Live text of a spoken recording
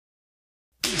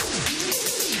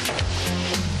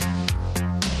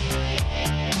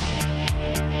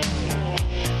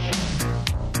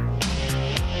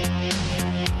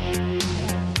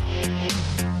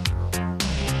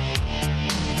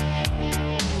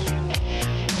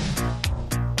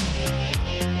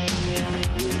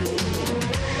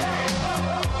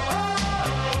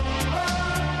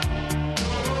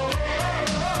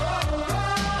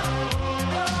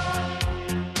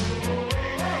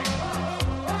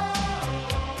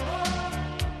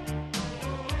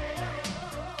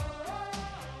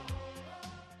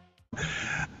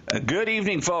Good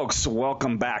evening, folks.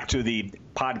 Welcome back to the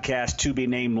podcast to be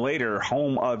named later,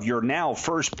 home of your now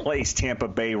first place Tampa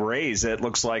Bay Rays. It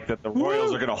looks like that the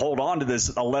Royals are going to hold on to this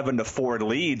 11-4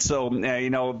 lead. So,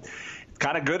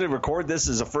 kind of good to record this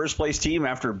as a first place team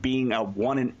after being a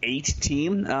 1-8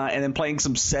 team and then playing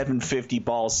some 750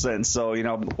 balls since. So,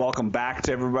 welcome back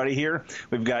to everybody here.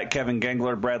 We've got Kevin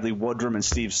Gengler, Bradley Woodrum, and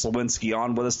Steve Slawinski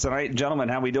on with us tonight. Gentlemen,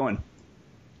 how we doing?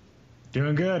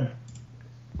 Doing good.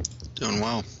 Doing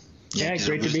well. Yeah,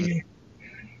 great to be here.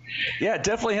 Yeah, it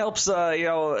definitely helps.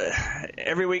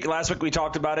 Every week, last week we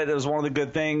talked about it. It was one of the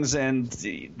good things, and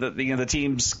the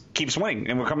teams keeps winning.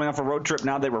 And we're coming off a road trip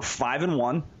now. They were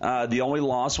 5-1. The only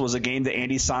loss was a game that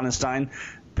Andy Sonnenstein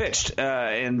pitched,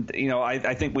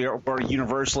 I think we are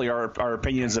universally our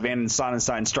opinions of Andy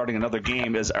Sonnenstein starting another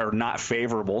game are not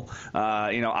favorable.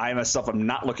 I myself am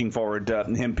not looking forward to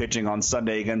him pitching on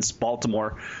Sunday against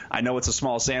Baltimore. I know it's a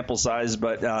small sample size,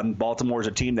 but Baltimore is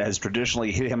a team that has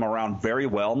traditionally hit him around very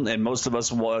well, and most of us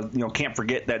can't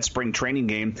forget that spring training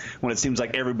game when it seems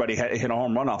like everybody hit a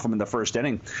home run off him in the first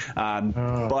inning.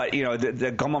 But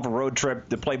to come off a road trip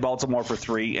to play Baltimore for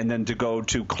 3, and then to go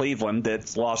to Cleveland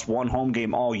that's lost one home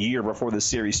game all year before the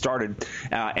series started,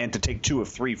 and to take 2 of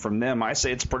 3 from them, I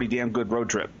say it's a pretty damn good road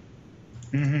trip.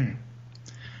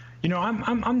 Mm-hmm.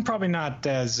 I'm probably not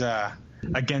as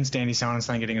against Andy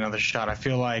Sonnenstein getting another shot. I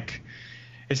feel like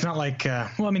it's not like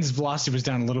his velocity was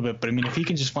down a little bit, but if he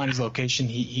can just find his location,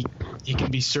 he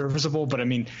can be serviceable. But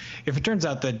if it turns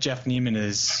out that Jeff Neiman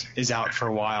is out for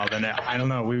a while, then I don't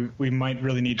know. We might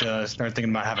really need to start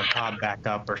thinking about having Cobb back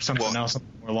up or something else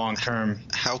more long term.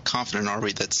 How confident are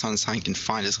we that Sonnenstein can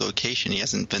find his location? He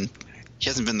hasn't been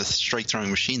the strike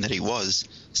throwing machine that he was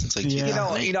since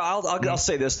 2008. I'll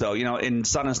say this though. In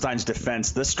Sonnenstein's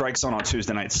defense, this strike zone on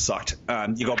Tuesday night sucked.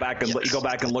 You go back and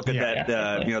look at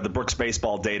that. The Brooks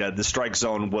baseball data. The strike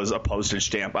zone was a postage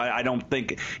stamp. I don't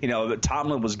think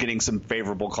Tomlin was getting some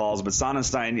favorable calls, but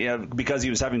Sonnenstein, because he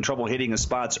was having trouble hitting his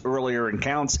spots earlier in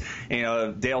counts,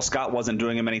 Dale Scott wasn't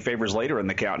doing him any favors later in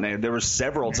the count. And there were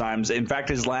several times. In fact,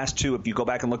 his last 2, if you go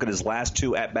back and look at his last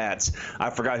 2 at bats, I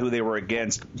forgot who they were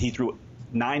against. He threw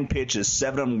 9 pitches,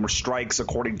 7 of them were strikes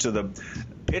according to the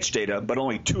pitch data, but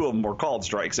only 2 of them were called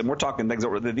strikes. And we're talking things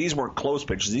these weren't close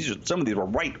pitches. Some of these were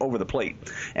right over the plate,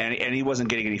 and he wasn't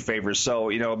getting any favors. So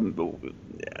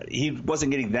he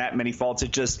wasn't getting that many faults.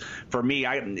 It just, for me,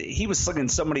 he was slugging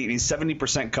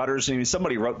 70% cutters.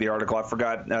 Somebody wrote the article. I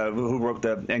forgot who wrote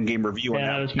the end game review. Yeah,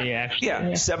 that was me actually.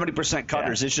 Yeah, 70%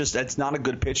 cutters. Yeah. It's not a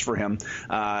good pitch for him,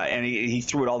 and he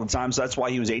threw it all the time. So that's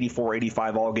why he was 84,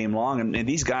 85 all game long. And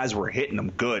these guys were hitting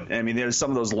them good. There's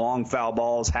some of those long foul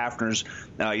balls, Hafner's,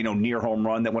 near home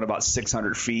run that went about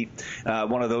 600 feet,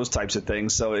 one of those types of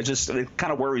things. So it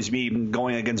kind of worries me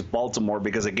going against Baltimore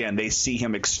because, again, they see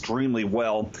him extremely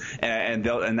well, and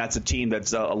that's a team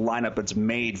that's a lineup that's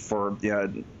made for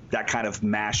that kind of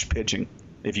mash pitching,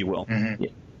 if you will. Mm-hmm.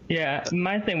 Yeah,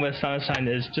 my thing with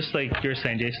Sonnenstein is just like you're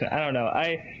saying, Jason. I don't know.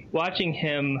 Watching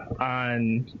him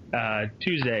on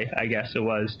Tuesday, I guess it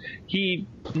was, he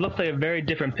looked like a very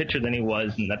different pitcher than he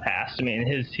was in the past.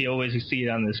 He always succeeded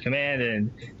on his command,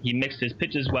 and he mixed his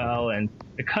pitches well, and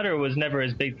the cutter was never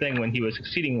his big thing when he was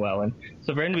succeeding well. And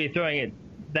so for him to be throwing it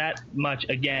that much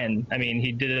again,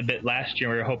 he did it a bit last year.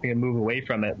 We were hoping to move away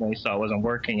from it when we saw it wasn't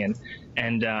working,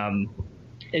 and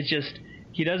it's just,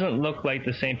 he doesn't look like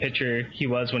the same pitcher he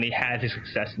was when he had his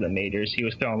success in the majors. He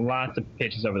was throwing lots of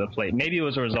pitches over the plate. Maybe it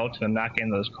was a result of him not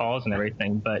getting those calls and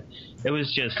everything, but it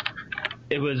was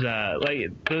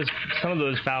some of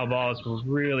those foul balls were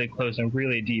really close and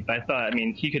really deep. I thought,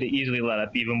 he could have easily let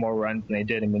up even more runs than they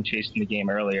did and been chasing the game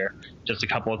earlier. Just a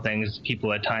couple of things.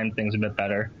 People had timed things a bit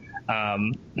better.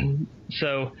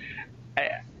 So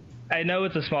I know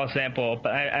it's a small sample, but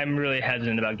I'm really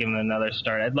hesitant about giving him another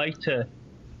start.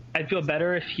 I'd feel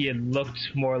better if he had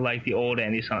looked more like the old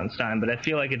Andy Sonnenstein, but I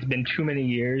feel like it's been too many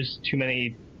years, too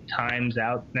many times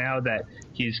out now that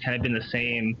he's kind of been the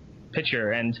same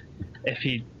pitcher. And if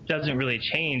he doesn't really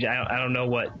change, I don't know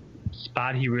what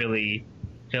spot he really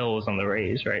fills on the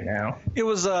Rays right now. It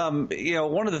was,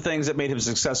 one of the things that made him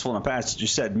successful in the past, as you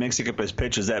said, mixing up his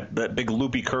pitches, that big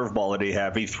loopy curveball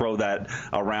that he'd throw that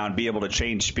around, be able to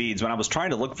change speeds. When I was trying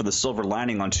to look for the silver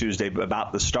lining on Tuesday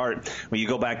about the start, when you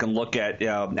go back and look at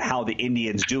how the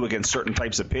Indians do against certain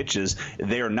types of pitches,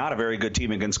 they are not a very good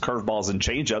team against curveballs and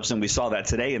changeups, and we saw that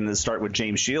today in the start with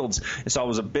James Shields. So I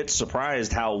was a bit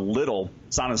surprised how little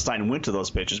Sonnenstein went to those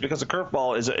pitches, because the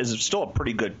curveball is still a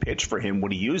pretty good pitch for him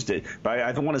when he used it. But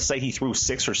I want to say he threw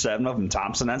 6 or 7 of them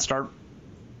tops in that start.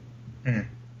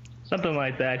 Something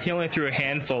like that. He only threw a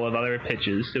handful of other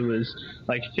pitches. It was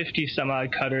like 50 some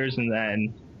odd cutters and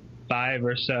then 5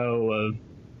 or so of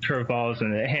curveballs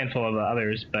and a handful of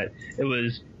others, but it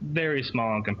was very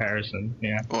small in comparison.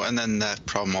 Yeah. Well, and then that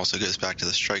problem also goes back to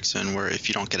the strike zone, where if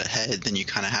you don't get ahead, then you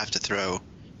kind of have to throw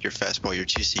your fastball, your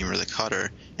two-seamer, the cutter,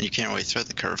 and you can't really throw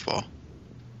the curveball.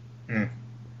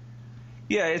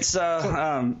 Yeah, it's.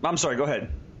 I'm sorry. Go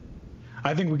ahead.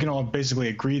 I think we can all basically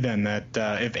agree then that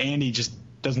if Andy just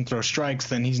doesn't throw strikes,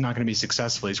 then he's not going to be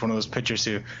successful. He's one of those pitchers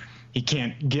who he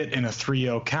can't get in a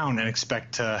 3-0 count and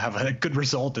expect to have a good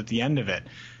result at the end of it,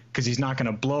 because he's not going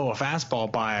to blow a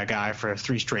fastball by a guy for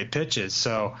 3 straight pitches.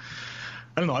 So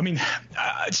I don't know. I mean,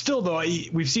 still though,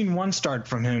 we've seen one start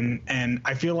from him, and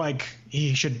I feel like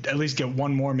he should at least get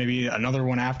one more, maybe another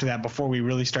one after that, before we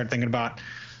really start thinking about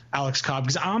Alex Cobb,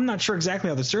 because I'm not sure exactly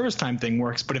how the service time thing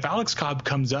works. But if Alex Cobb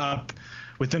comes up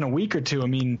within a week or two, I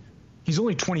mean, he's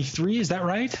only 23, is that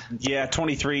right? Yeah,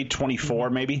 23, 24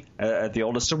 maybe at the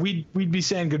oldest. So we'd be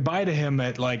saying goodbye to him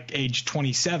at like age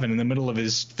 27 in the middle of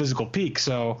his physical peak.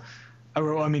 So,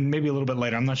 I mean, maybe a little bit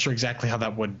later. I'm not sure exactly how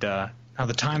that would how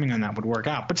the timing on that would work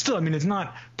out. But still, I mean, it's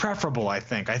not preferable, I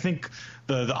think. I think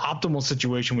the optimal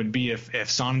situation would be if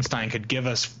Sonnenstein could give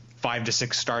us 5 to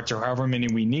 6 starts or however many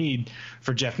we need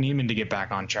for Jeff Niemann to get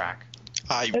back on track.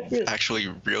 I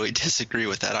actually really disagree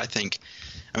with that. I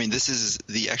mean, this is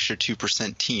the extra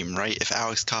 2% team, right? If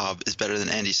Alex Cobb is better than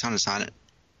Andy Sonnenstein,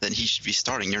 then he should be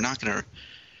starting. You're not going to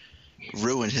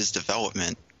ruin his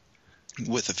development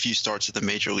with a few starts at the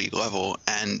major league level.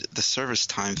 And the service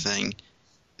time thing,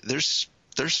 there's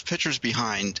pitchers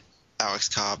behind Alex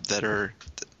Cobb that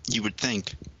you would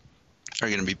think are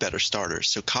going to be better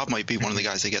starters. So Cobb might be one of the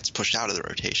guys that gets pushed out of the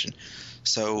rotation.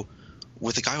 So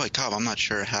with a guy like Cobb, I'm not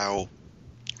sure how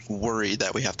worried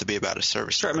that we have to be about a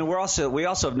service. Sure. I mean, we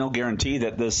also have no guarantee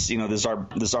that this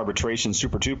arbitration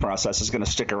Super 2 process is going to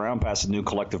stick around past the new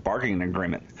collective bargaining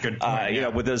agreement. Good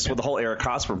point, with the whole Eric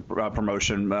Hosmer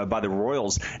promotion by the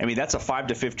Royals, I mean, that's a $5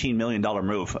 to $15 million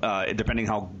move, depending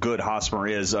how good Hosmer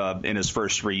is in his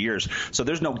first 3 years. So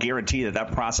there's no guarantee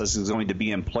that process is going to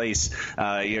be in place.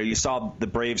 You saw the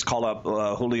Braves call up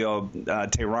Julio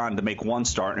Teheran to make one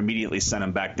start and immediately sent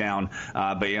him back down.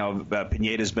 But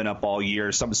Pineda's been up all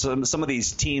year. Some of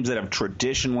these teams that have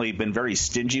traditionally been very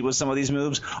stingy with some of these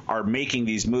moves are making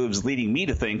these moves, leading me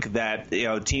to think that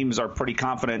teams are pretty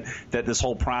confident that this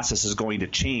whole process is going to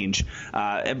change.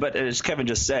 But as Kevin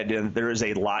just said, there is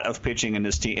a lot of pitching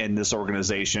in this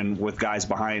organization with guys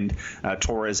behind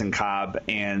Torres and Cobb,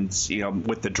 and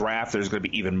with the draft, there's going to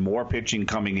be even more pitching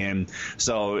coming in.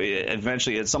 So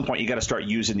eventually, at some point, you got to start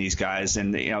using these guys.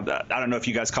 And I don't know if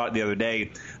you guys caught it the other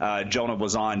day. Jonah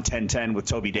was on 1010 with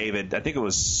Toby David. I think it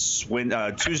was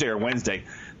Tuesday or Wednesday,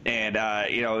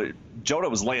 and Jonah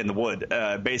was laying the wood,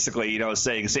 basically,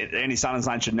 saying Andy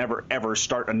Sonnenstein should never ever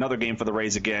start another game for the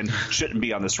Rays again, shouldn't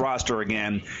be on this roster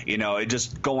again. It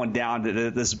just going down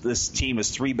to this team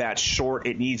is 3 bats short.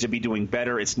 It needs to be doing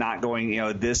better. It's not going,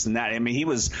 this and that. I mean, he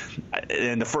was,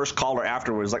 and the first caller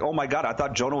afterwards like, oh my God, I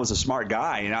thought Jonah was a smart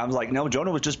guy. And I was like, no,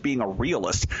 Jonah was just being a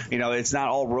realist. It's not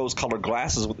all rose-colored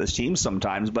glasses with this team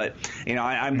sometimes, but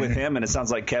I'm with him, and it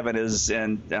sounds like Kevin is,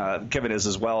 and Kevin is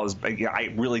as well. As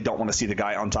I really don't want to see the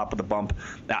guy on top of the bump.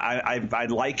 I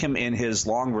like him in his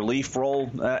long relief role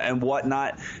and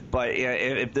whatnot, but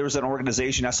if there was an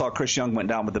organization, I saw Chris Young went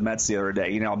down with the Mets the other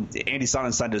day. Andy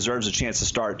Sonnenstein deserves a chance to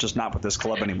start, just not with this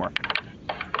club anymore.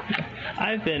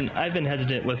 I've been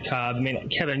hesitant with Cobb. I mean,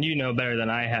 Kevin, you know better than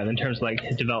I have in terms of like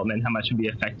his development, how much would be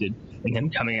affected in him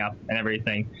coming up and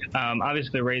everything.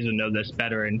 Obviously, the Rays would know this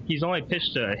better, and he's only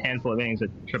pitched a handful of innings at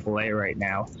AAA right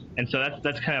now, and so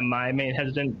that's kind of my main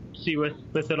hesitancy with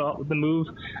it all, with the move.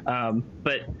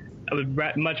 But I would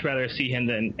much rather see him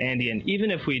than Andy, and even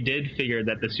if we did figure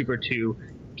that the Super 2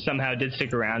 somehow did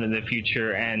stick around in the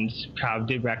future and Cobb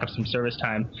did rack up some service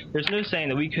time, there's no saying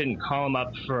that we couldn't call him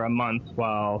up for a month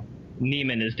while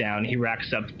Niemann is down. He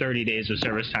racks up 30 days of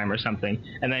service time or something,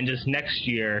 and then just next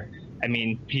year, I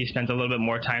mean, he spends a little bit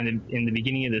more time in the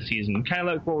beginning of the season, kind of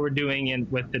like what we're doing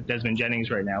with Desmond Jennings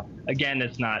right now. Again,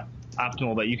 it's not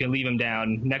optimal, but you can leave him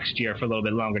down next year for a little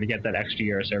bit longer to get that extra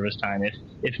year of service time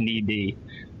if need be.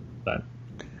 But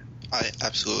I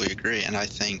absolutely agree, and I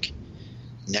think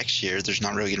next year there's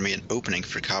not really going to be an opening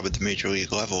for Cobb at the major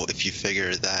league level if you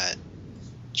figure that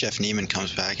Jeff Niemann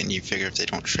comes back, and you figure if they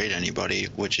don't trade anybody,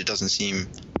 which it doesn't seem.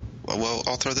 Well,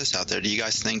 I'll throw this out there. Do you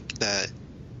guys think that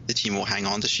the team will hang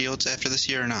on to Shields after this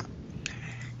year or not?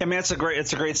 I mean, it's a great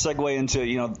segue into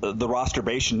the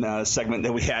rosterbation segment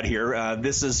that we had here.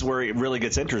 This is where it really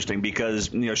gets interesting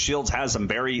because Shields has some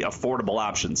very affordable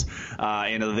options.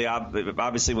 They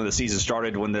obviously when the season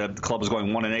started, when the club was going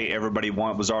 1-8, everybody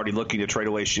was already looking to trade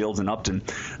away Shields and Upton.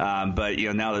 But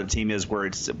now that the team is where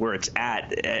it's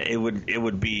at, it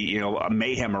would be a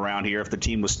mayhem around here if the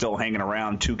team was still hanging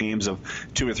around 2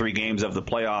 or 3 games of the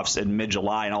playoffs in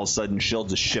mid-July, and all of a sudden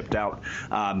Shields is shipped out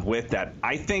with that.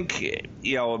 I think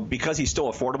because he's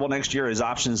still affordable next year, his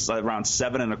options around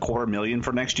 $7.25 million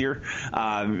for next year.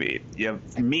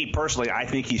 Me personally, I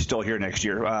think he's still here next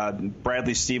year.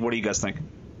 Bradley, Steve, what do you guys think?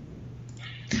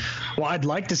 Well, I'd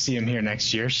like to see him here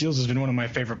next year. Shields has been one of my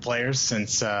favorite players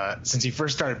since he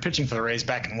first started pitching for the Rays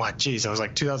back in it was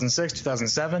like 2006,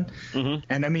 2007. Mm-hmm.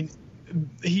 And I mean,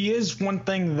 he is one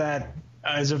thing that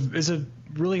is a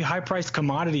really high-priced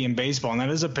commodity in baseball, and that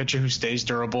is a pitcher who stays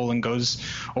durable and goes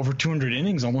over 200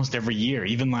 innings almost every year.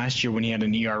 Even last year when he had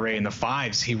an ERA in the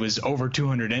 5s, he was over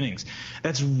 200 innings.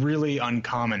 That's really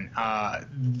uncommon.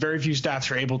 Very few staffs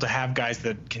are able to have guys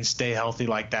that can stay healthy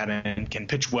like that and can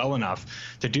pitch well enough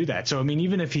to do that. So, I mean,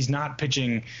 even if he's not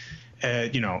pitching,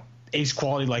 ace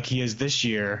quality like he is this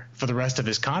year for the rest of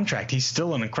his contract, he's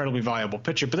still an incredibly valuable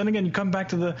pitcher. But then again, you come back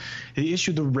to the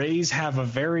issue: the Rays have a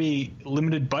very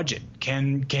limited budget.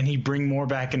 Can he bring more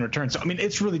back in return? So I mean,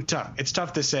 it's really tough. It's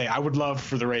tough to say. I would love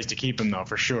for the Rays to keep him though,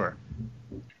 for sure.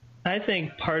 I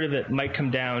think part of it might come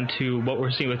down to what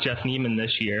we're seeing with Jeff Niemann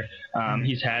this year.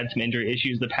 He's had some injury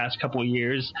issues the past couple of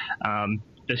years.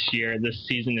 This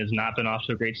season has not been off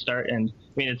to a great start, and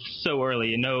I mean it's so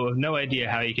early. No idea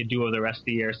how he could do over the rest of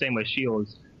the year. Same with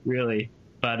Shields, really.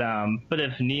 But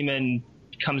if Niemann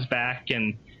comes back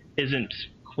and isn't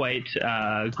quite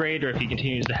great, or if he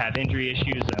continues to have injury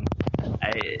issues,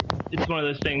 it's one of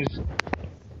those things.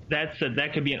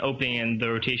 That could be an opening in the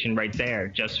rotation right there,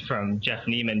 just from Jeff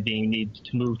Niemann being needed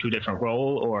to move to a different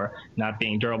role or not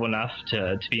being durable enough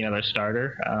to be another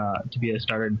starter,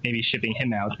 maybe shipping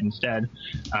him out instead.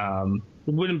 It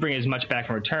wouldn't bring as much back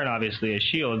in return, obviously, as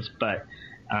Shields, but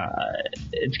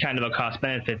it's kind of a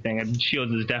cost-benefit thing. And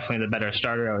Shields is definitely the better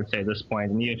starter, I would say, at this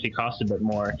point. And even if he costs a bit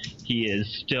more, he is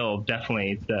still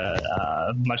definitely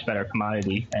the much better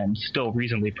commodity and still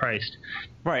reasonably priced.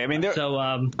 Right. I mean,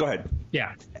 go ahead.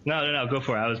 Yeah. No, go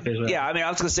for it. I was basically. Yeah, I mean, I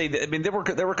was going to say, I mean, there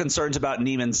were concerns about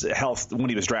Niemann's health when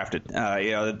he was drafted.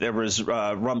 There was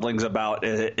rumblings about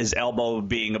his elbow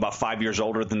being about 5 years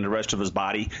older than the rest of his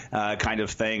body, kind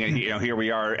of thing. And here we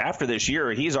are after this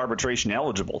year. He's arbitration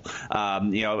eligible.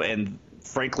 And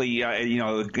frankly,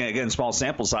 again, small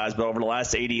sample size, but over the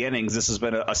last 80 innings, this has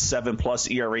been a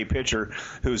 7+ ERA pitcher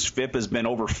whose FIP has been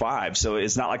over 5. So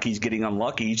it's not like he's getting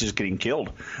unlucky; he's just getting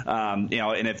killed.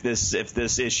 And if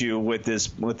this issue with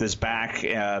this back,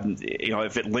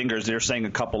 if it lingers, they're saying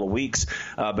a couple of weeks.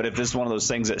 But if this is one of those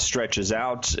things that stretches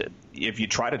out, if you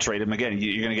try to trade him again,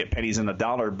 you're going to get pennies in the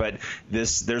dollar. But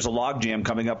there's a logjam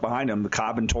coming up behind him.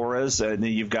 Cobb and Torres, and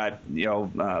then you've got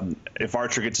if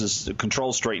Archer gets his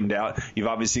control straightened out. You've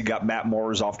obviously got Matt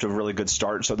Moore's off to a really good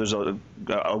start, so there's a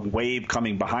wave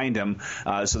coming behind him.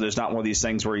 So there's not one of these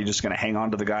things where you're just going to hang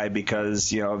on to the guy because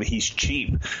he's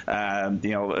cheap.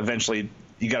 Eventually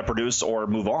you got to produce or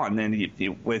move on. And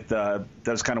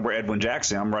that's kind of where Edwin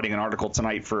Jackson. I'm writing an article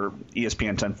tonight for ESPN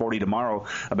 1040 tomorrow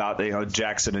about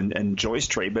Jackson and Joyce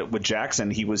trade. But with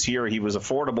Jackson, he was here, he was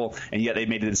affordable, and yet they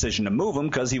made the decision to move him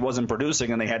because he wasn't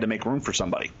producing, and they had to make room for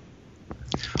somebody.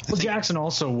 Well, Jackson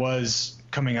also was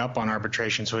coming up on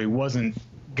arbitration, so he wasn't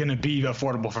going to be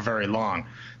affordable for very long.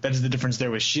 That is the difference there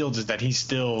with Shields, is that he's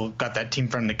still got that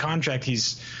team-friendly contract.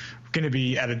 He's going to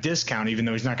be at a discount, even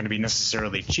though he's not going to be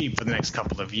necessarily cheap for the next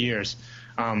couple of years.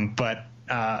 But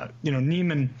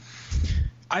Niemann,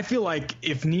 I feel like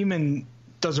if Niemann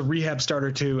does a rehab start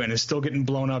or two and is still getting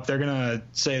blown up, they're going to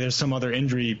say there's some other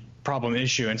injury problem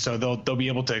issue, and so they'll be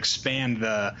able to expand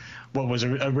what was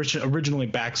originally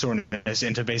back soreness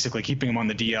into basically keeping him on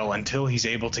the DL until he's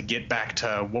able to get back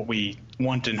to what we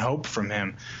want and hope from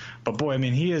him. But boy, I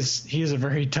mean, he is a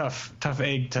very tough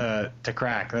egg to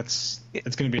crack.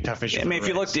 It's going to be a tough issue. I mean,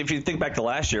 if you think back to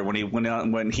last year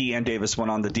when he and Davis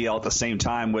went on the DL at the same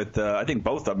time with I think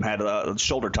both of them had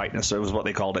shoulder tightness. It was what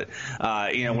they called it.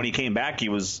 When he came back, he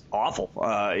was awful.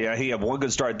 He had one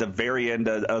good start at the very end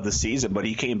of the season, but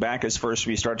he came back. His first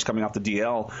 3 starts coming off the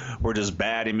DL were just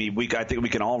bad. I mean, I think we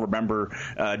can all remember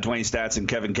Dwayne Stats and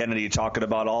Kevin Kennedy talking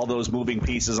about all those moving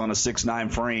pieces on a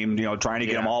 6'9" frame, trying to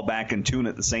get them all back in tune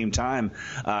at the same time,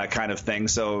 kind of thing.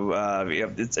 So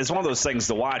it's one of those things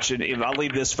to watch. And I'll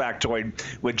leave this factoid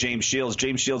with James Shields.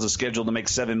 James Shields is scheduled to make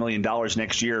 $7 million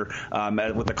next year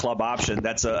with the club option.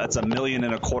 That's $1.25 million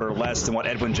less than what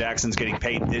Edwin Jackson's getting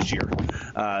paid this year.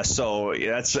 So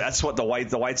that's what the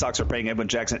White Sox are paying Edwin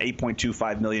Jackson,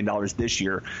 $8.25 million this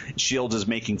year. Shields is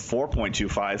making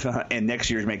 $4.25, and next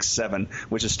year makes $7,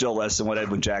 which is still less than what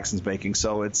Edwin Jackson's making.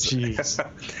 So it's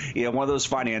one of those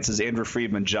finances. Andrew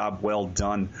Friedman, job well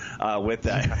done with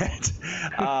that.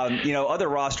 Other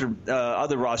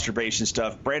rosterbation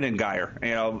stuff. Brandon Geyer.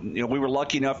 We were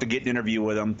lucky enough to get an interview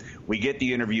with him. We get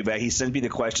the interview back. He sends me the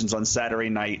questions on Saturday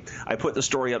night. I put the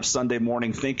story up Sunday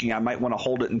morning, thinking I might want to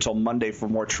hold it until Monday for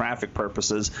more traffic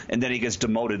purposes, and then he gets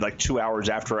demoted like 2 hours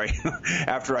after I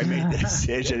made the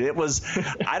decision. It was,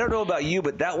 I don't know about you,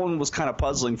 but that one was kind of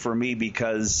puzzling for me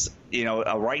because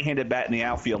a right-handed bat in the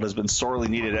outfield has been sorely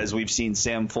needed, as we've seen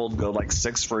Sam Fuld go like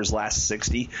 6 for his last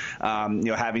 60.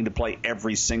 Having to play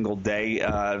every single day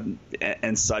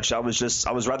and such. I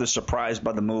was rather surprised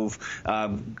by the move.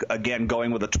 Again,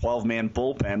 going with a 12-man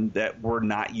bullpen that we're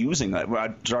not using.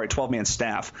 12-man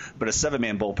staff, but a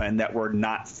 7-man bullpen that we're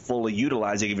not fully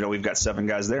utilizing, even though we've got 7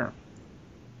 guys there.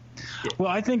 Well,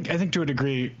 I think to a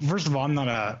degree. First of all, I'm not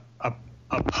a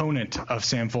opponent of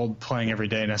Sam Fuld playing every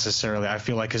day necessarily. I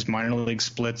feel like his minor league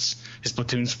splits, his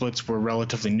platoon splits were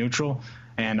relatively neutral,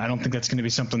 and I don't think that's going to be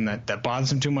something that bothers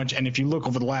him too much. And if you look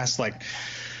over the last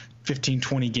 15,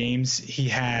 20 games, he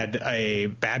had a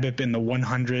BABIP in the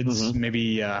 100s,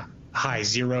 maybe high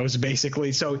zeros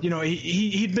basically. So,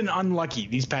 he'd been unlucky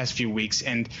these past few weeks,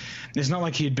 and it's not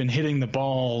like he'd been hitting the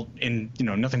ball in,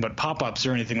 nothing but pop-ups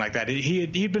or anything like that.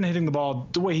 He'd been hitting the ball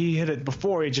the way he hit it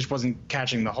before. He just wasn't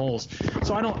catching the holes.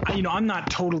 So I'm not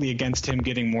totally against him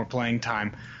getting more playing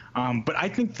time. But I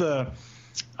think the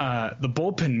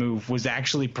bullpen move was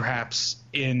actually perhaps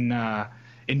in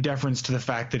deference to the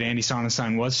fact that Andy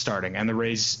Sonnenstein was starting and the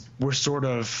Rays were sort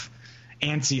of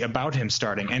antsy about him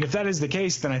starting. And if that is the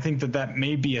case, then I think that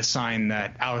may be a sign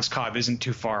that Alex Cobb isn't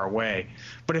too far away.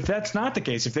 But if that's not the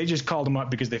case, if they just called him up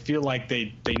because they feel like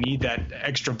they need that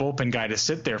extra bullpen guy to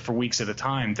sit there for weeks at a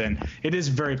time, then it is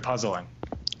very puzzling.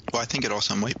 Well, I think it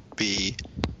also might be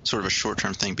sort of a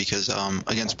short-term thing because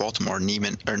against Baltimore,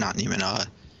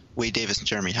 Wade Davis and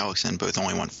Jeremy Hellickson both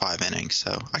only won 5 innings.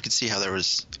 So I could see how there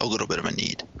was a little bit of a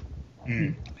need.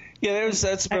 Mm. Yeah,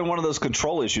 that's been one of those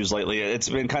control issues lately. It's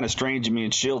been kind of strange. I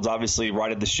mean, Shields obviously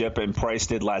righted the ship, and Price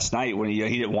did last night when he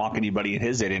didn't walk anybody in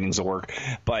his 8 innings of work.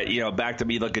 But, back to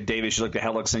me, you look at Davis, you look at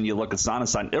Hellickson, you look at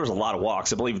Sonnenstein, there was a lot of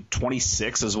walks. I believe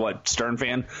 26 is what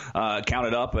Sternfan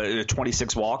counted up,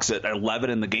 26 walks at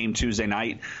 11 in the game Tuesday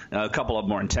night. A couple of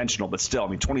them were intentional, but still,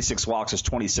 26 walks is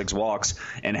 26 walks,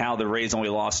 and how the Rays only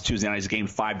lost Tuesday night's game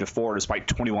 5-4 despite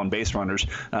 21 base runners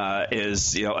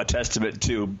is, a testament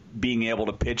to being able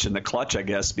to pitch in the clutch, I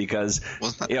guess, because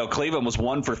Cleveland was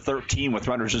 1 for 13 with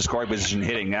runners in scoring position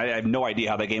hitting. I have no idea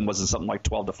how that game wasn't something like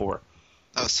 12-4.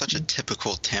 That was such a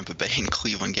typical Tampa Bay and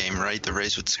Cleveland game, right? The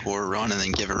Rays would score a run and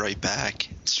then give it right back,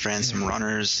 strand some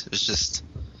runners. It was just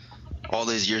all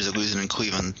these years of losing in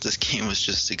Cleveland. This game was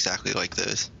just exactly like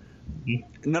this.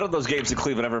 None of those games in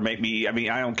Cleveland ever make me.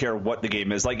 I don't care what the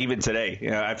game is. Like even today,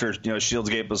 after Shields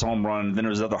gave us home run, then there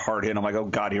was another hard hit. I'm like, oh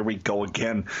God, here we go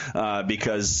again.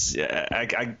 Because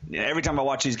every time I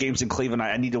watch these games in Cleveland,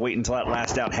 I need to wait until that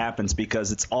last out happens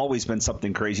because it's always been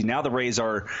something crazy. Now the Rays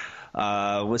are,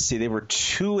 they were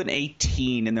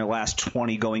 2-18 in their last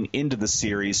 20 going into the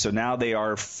series. So now they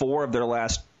are 4 of their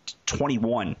last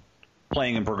 21.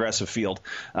 Playing in Progressive Field,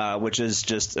 which is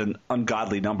just an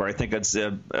ungodly number. I think it's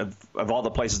of all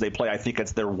the places they play, I think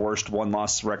it's their worst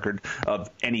one-loss record of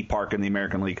any park in the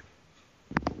American League.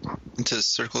 And to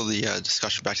circle the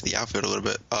discussion back to the outfield a little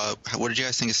bit, what did you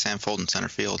guys think of Sam Fuld in center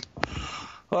field?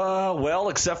 Well,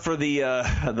 except for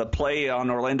the play on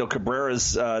Orlando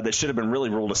Cabrera's that should have been really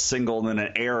ruled a single and then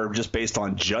an error just based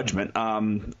on judgment.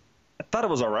 I thought it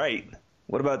was all right.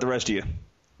 What about the rest of you?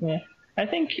 Yeah. I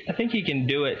think he can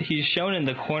do it. He's shown in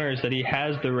the corners that he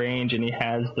has the range and he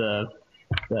has the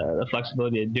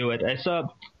flexibility to do it. I saw,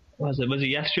 was it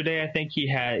yesterday? I think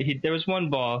there was one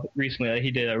ball recently that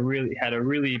he had a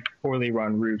really poorly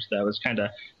run route that was kind of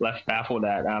left baffled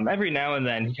at. Every now and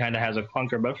then he kind of has a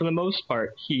clunker, but for the most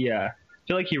part I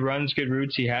feel like he runs good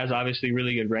routes. He has obviously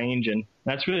really good range, and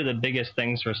that's really the biggest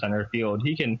things for center field.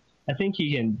 I think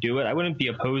he can do it. I wouldn't be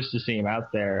opposed to seeing him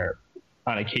out there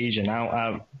on occasion.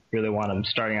 I don't really want him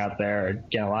starting out there or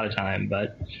getting a lot of time,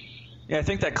 but yeah, I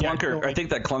think that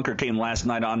clunker came last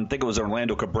night on. I think it was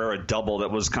Orlando Cabrera double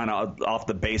that was kind of off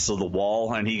the base of the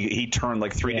wall, and he turned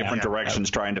like 3 different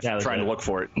directions trying to look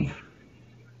for it.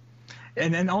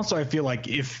 And then also, I feel like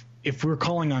if we're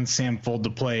calling on Sam Fuld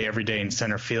to play every day in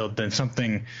center field, then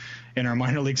something in our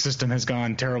minor league system has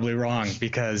gone terribly wrong,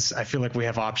 because I feel like we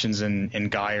have options in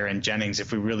Geyer and Jennings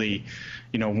if we really,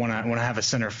 want to have a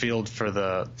center field for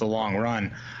the long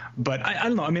run. But I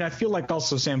don't know. I mean, I feel like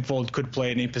also Sam Fold could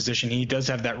play at any position. He does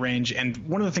have that range. And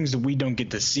one of the things that we don't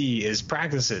get to see is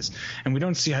practices. And we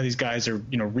don't see how these guys are,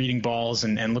 reading balls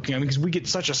and looking. I mean, because we get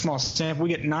such a small sample. We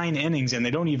get 9 innings and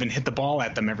they don't even hit the ball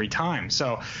at them every time.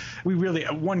 So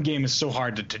one game is so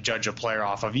hard to judge a player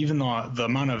off of. Even though the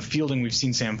amount of fielding we've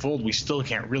seen Sam Fold, we still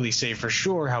can't really say for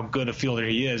sure how good a fielder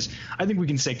he is. I think we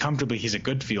can say comfortably he's a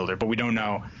good fielder, but we don't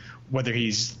know whether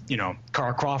he's,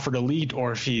 Carl Crawford elite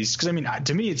or if he's – because, I mean,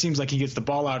 to me it seems like he gets the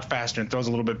ball out faster and throws a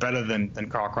little bit better than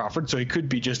Carl Crawford, so he could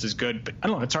be just as good. But I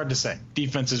don't know. It's hard to say.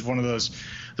 Defense is one of those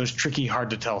tricky,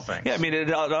 hard-to-tell things. Yeah, I mean,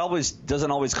 it always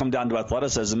doesn't always come down to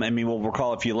athleticism. I mean, we'll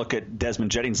recall if you look at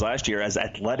Desmond Jennings last year, as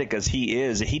athletic as he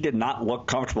is, he did not look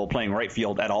comfortable playing right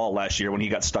field at all last year when he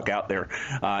got stuck out there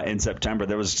in September.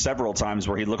 There was several times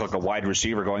where he looked like a wide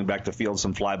receiver going back to field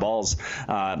some fly balls.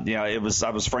 I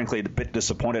was frankly a bit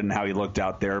disappointed in how he looked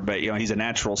out there, but he's a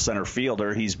natural center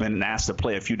fielder. He's been asked to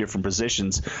play a few different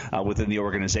positions within the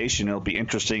organization. It'll be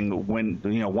interesting when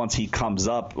once he comes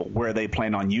up where they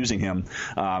plan on using him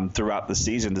throughout the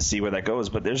season to see where that goes.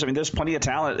 But there's plenty of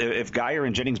talent. If Geyer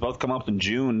and Jennings both come up in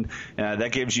June,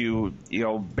 that gives you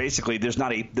basically there's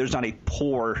not a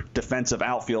poor defensive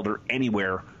outfielder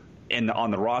anywhere on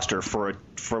the roster for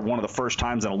one of the first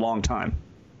times in a long time.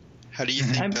 How do you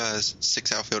think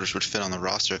 6 outfielders would fit on the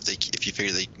roster if you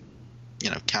figure they,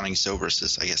 counting Zobrist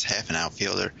as I guess half an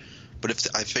outfielder? But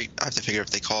I have to figure if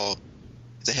they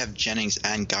have Jennings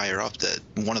and Geyer up, that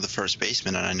one of the first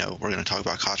basemen, and I know we're going to talk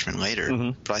about Kotchman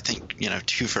later, but I think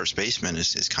 2 first basemen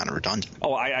is kind of redundant.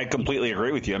 Oh, I completely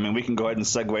agree with you. I mean, we can go ahead and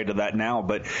segue to that now,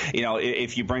 but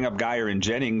if you bring up Geyer and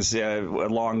Jennings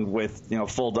along with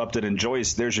Fold, Upton, and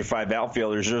Joyce, there's your 5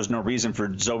 outfielders. There's no reason for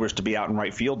Zobrist to be out in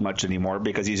right field much anymore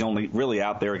because he's only really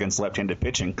out there against left-handed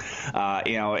pitching.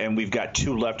 And we've got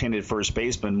 2 left-handed first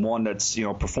basemen, one that's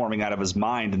performing out of his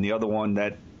mind, and the other one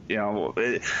that we're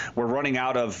running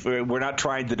out of. We're not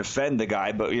trying to defend the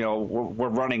guy, but we're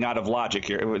running out of logic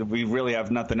here. We really have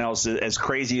nothing else. As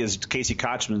crazy as Casey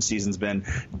Kotchman's season's been,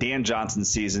 Dan Johnson's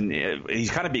season,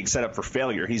 he's kind of being set up for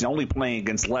failure. He's only playing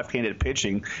against left-handed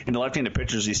pitching, and the left-handed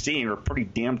pitchers he's seeing are pretty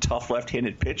damn tough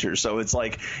left-handed pitchers. So it's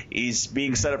like he's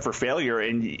being set up for failure.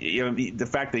 And the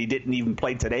fact that he didn't even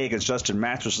play today against Justin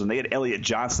Masterson, they had Elliott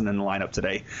Johnson in the lineup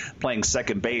today playing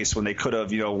second base when they could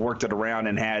have worked it around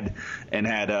and had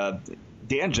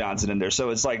Dan Johnson in there. So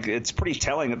it's like it's pretty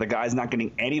telling that the guy's not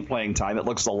getting any playing time. It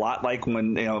looks a lot like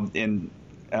when in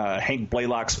Hank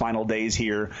Blaylock's final days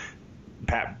here,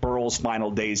 Pat Burrell's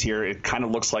final days here. It kind of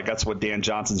looks like that's what Dan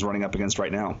Johnson's running up against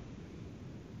right now.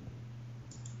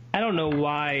 I don't know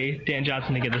why Dan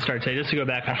Johnson didn't get the start today. Just to go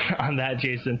back on that,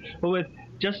 Jason. But with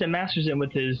Justin Masterson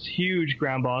with his huge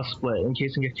ground ball split and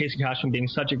Casey Kotchman being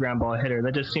such a ground ball hitter,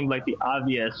 that just seemed like the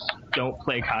obvious don't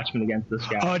play Kotchman against this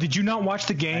guy. Did you not watch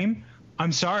the game?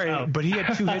 I'm sorry, but he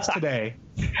had 2 hits today.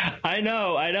 I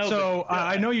know. So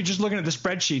I know you're just looking at the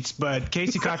spreadsheets, but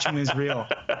Casey Kotchman is real.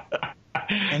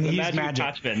 And he's magic.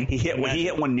 Kotchman. He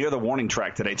hit one near the warning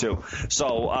track today, too.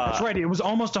 So that's right. It was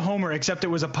almost a homer, except it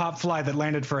was a pop fly that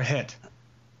landed for a hit.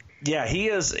 Yeah, he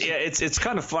is. Yeah, it's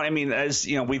kind of fun. I mean, as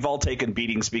we've all taken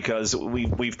beatings because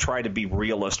we've tried to be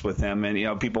realist with him,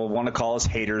 and people want to call us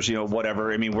haters,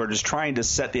 whatever. I mean, we're just trying to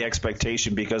set the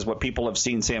expectation because what people have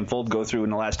seen Sam Fold go through in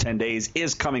the last 10 days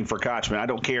is coming for Kotchman. I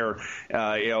don't care,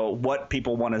 what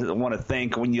people want to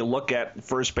think. When you look at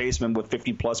first basemen with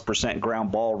 50+%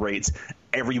 ground ball rates,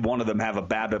 every one of them have a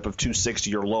BABIP of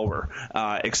 260 or lower,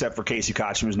 except for Casey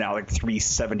Kotchman, who's now like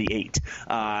 378.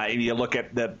 And you look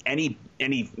at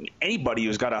anybody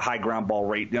who's got a high ground ball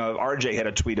rate. RJ had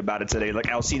a tweet about it today, like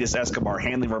Alcides Escobar,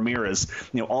 Hanley Ramirez,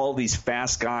 all these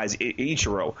fast guys,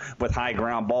 Ichiro with high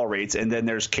ground ball rates, and then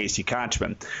there's Casey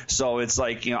Kotchman. So it's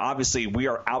like, obviously we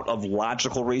are out of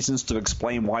logical reasons to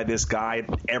explain why this guy,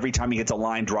 every time he hits a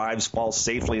line drives, falls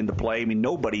safely into play. I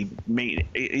mean,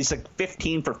 he's like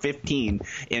 15 for 15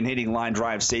 in hitting line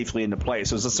drives safely into play.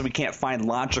 So we can't find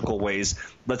logical ways.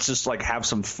 Let's just have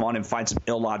some fun and find some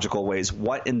illogical ways.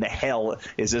 What in the hell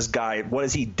is this guy? What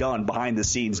has he done behind the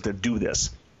scenes to do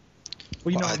this?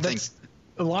 Well, I think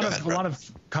a lot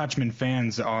of Kotchman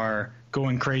fans are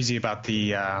going crazy about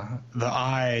the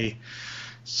eye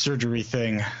surgery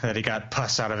thing that he got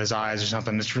pus out of his eyes or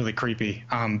something. It's really creepy.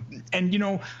 And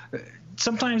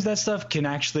sometimes that stuff can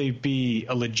actually be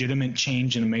a legitimate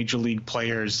change in a major league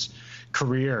player's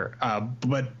career,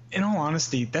 but in all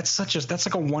honesty, that's like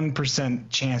a 1%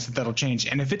 chance that'll change.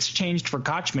 And if it's changed for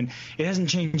Kotchman, it hasn't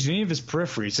changed any of his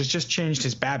peripheries. It's just changed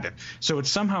his BABIP. So it's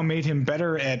somehow made him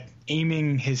better at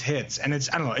aiming his hits. And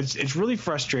it's really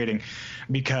frustrating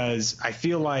because I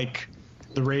feel like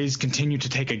the Rays continue to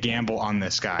take a gamble on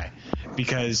this guy.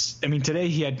 Because, I mean, today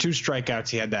he had 2 strikeouts.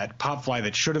 He had that pop fly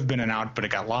that should have been an out, but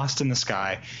it got lost in the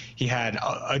sky. He had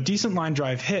a decent line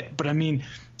drive hit, but I mean,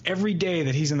 every day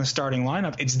that he's in the starting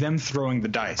lineup, it's them throwing the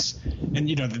dice. And,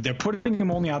 you know, they're putting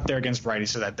him only out there against righties,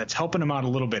 so that's helping him out a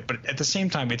little bit. But at the same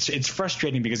time, it's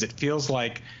frustrating because it feels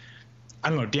like, I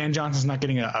don't know, Dan Johnson's not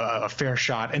getting a fair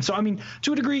shot. And so, I mean,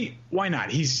 to a degree, why not?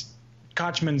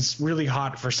 Kotchman's really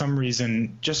hot for some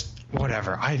reason. Just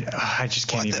whatever. I just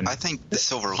can't even. I think the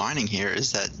silver lining here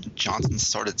is that Johnson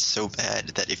started so bad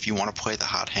that if you want to play the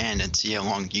hot hand and see how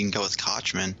long you can go with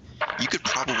Kotchman, you could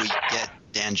probably get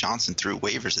Dan Johnson through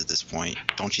waivers at this point,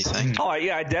 don't you think? Oh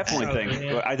yeah, I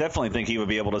definitely think he would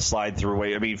be able to slide through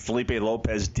waivers. I mean, Felipe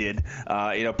Lopez did.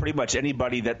 Pretty much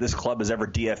anybody that this club has ever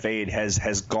DFA'd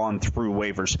has gone through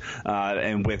waivers.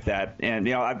 And with that, and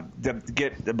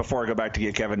before I go back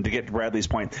to Kevin, to get to Bradley's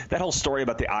point, that whole story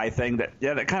about the eye thing, that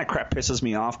kind of crap pisses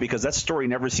me off because that story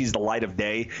never sees the light of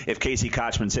day if Casey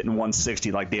Kotchman's hitting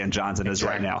 160 like Dan Johnson is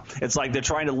right now. It's like they're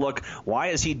trying to look, why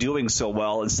is he doing so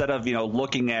well, instead of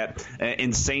looking at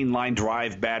insane line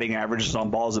drive batting averages on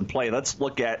balls in play. Let's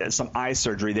look at some eye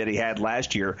surgery that he had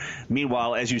last year.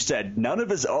 Meanwhile, as you said, none of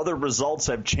his other results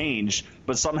have changed,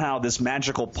 but somehow this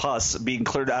magical pus being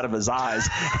cleared out of his eyes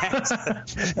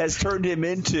has turned him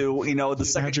into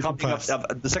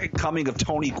the second coming of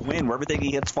Tony Gwynn, where everything he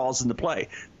hits falls into play.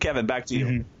 Kevin, back to you.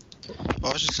 Mm-hmm.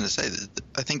 Well, I was just going to say that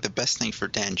I think the best thing for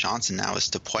Dan Johnson now is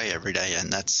to play every day,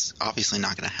 and that's obviously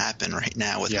not going to happen right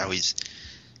now with how he's.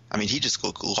 I mean, he just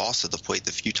lost at the plate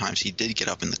the few times he did get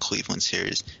up in the Cleveland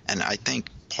series, and I think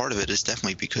part of it is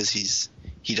definitely because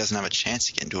he doesn't have a chance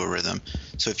to get into a rhythm.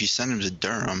 So if you send him to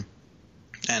Durham,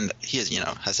 and he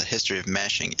has a history of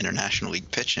mashing international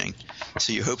league pitching,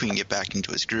 so you hope he can get back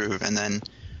into his groove, and then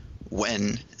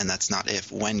when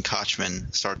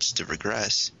Kotchman starts to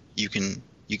regress, you can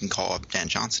call up Dan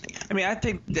Johnson again. I mean, I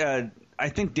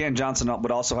think Dan Johnson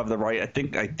would also have the right. I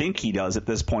think he does at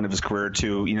this point of his career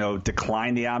to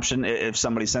decline the option if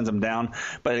somebody sends him down.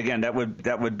 But again, that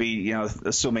would be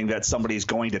assuming that somebody's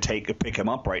going to pick him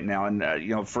up right now.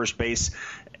 And first base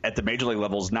at the major league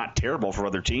level is not terrible for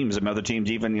other teams. I mean, other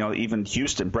teams, even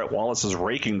Houston, Brett Wallace is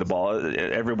raking the ball.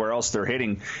 Everywhere else they're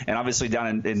hitting, and obviously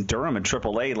down in Durham in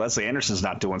AAA, Leslie Anderson's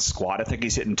not doing squat. I think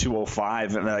he's hitting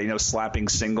 205, slapping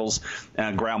singles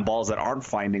and ground balls that aren't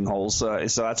finding holes. So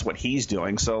that's what he's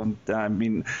doing. So I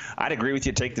mean, I'd agree with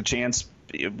you. Take the chance.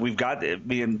 We've got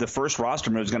the first roster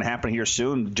move is going to happen here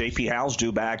soon. JP Howell's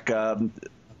due back.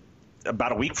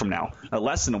 About a week from now,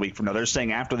 less than a week from now. They're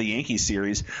saying after the Yankees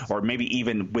series, or maybe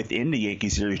even within the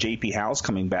Yankees series, JP Howell's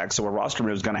coming back. So a roster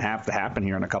move is going to have to happen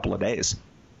here in a couple of days.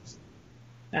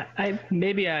 I don't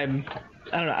know.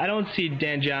 I don't see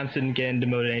Dan Johnson getting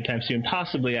demoted anytime soon.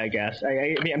 Possibly, I guess.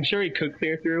 I mean, I'm sure he could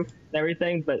clear through and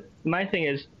everything, but my thing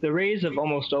is the Rays have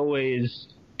almost always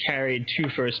carried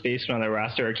 2 first basemen on their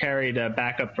roster, or carried a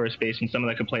backup first baseman, someone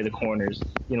that could play the corners,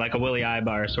 like a Willie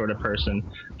Ibar sort of person.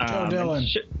 Joe Dillon.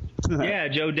 Yeah,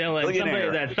 Joe Dillon.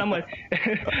 Somebody that somewhat,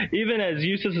 even as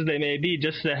useless as they may be,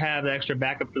 just to have the extra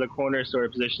backup for the corner sort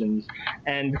of positions.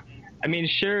 And I mean,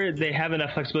 sure, they have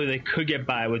enough flexibility. They could get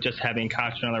by with just having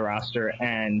Kotchman on the roster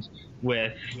and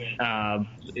with he's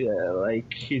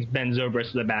Ben Zobrist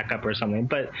as the backup or something.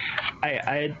 But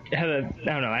I have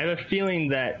a feeling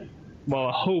that, well,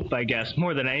 a hope, I guess,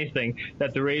 more than anything,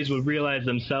 that the Rays would realize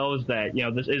themselves that,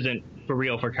 this isn't for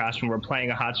real for Kotchman. We're playing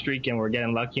a hot streak and we're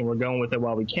getting lucky and we're going with it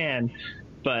while we can.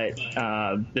 But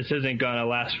this isn't going to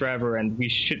last forever, and he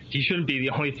shouldn't be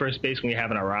the only first baseman we have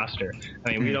in our roster.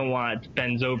 I mean, we don't want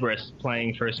Ben Zobrist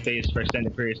playing first base for an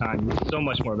extended period of time. He's so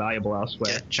much more valuable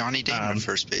elsewhere. Yeah, Johnny Damon,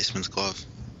 first baseman's glove.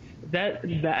 That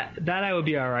I would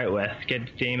be all right with.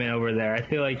 Get Damon over there. I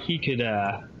feel like he could.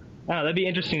 That'd be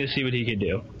interesting to see what he could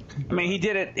do. I mean, he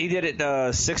did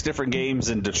it 6 different games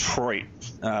in Detroit,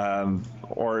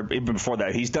 or even before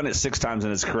that. He's done it 6 times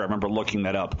in his career. I remember looking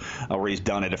that up, where he's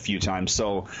done it a few times.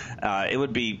 So it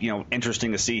would be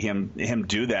interesting to see him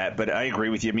do that. But I agree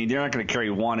with you. I mean, they're not going to carry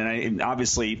one, and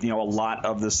obviously a lot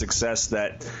of the success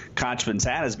that Kotchman's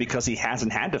had is because he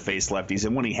hasn't had to face lefties,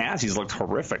 and when he has, he's looked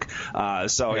horrific.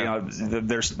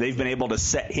 They've been able to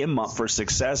set him up for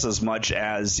success as much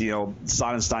as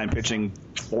Sonnenstein pitching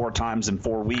 4 times in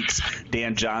 4 weeks.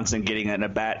 Dan Johnson getting an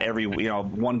at bat every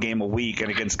 1 game a week, and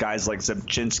against guys like and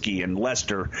Chinsky and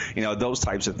Lester, those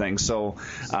types of things. So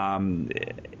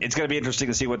it's going to be interesting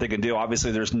to see what they can do.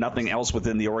 Obviously, there's nothing else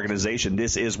within the organization.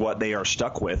 This is what they are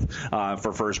stuck with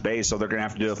for first base, so they're going to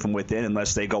have to do it from within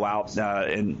unless they go out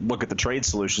and look at the trade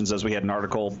solutions, as we had an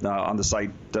article on the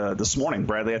site this morning.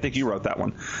 Bradley, I think you wrote that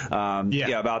one.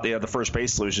 About the first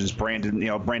base solutions.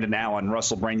 Brandon Allen,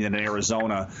 Russell Brandon in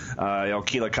Arizona,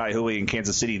 Keila Kaihui in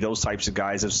Kansas City, those types of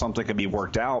guys. If something can be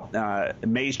worked out,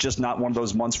 May's just not one of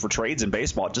those months for trades in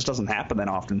baseball. It just doesn't happen that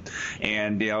often.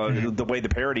 And the way the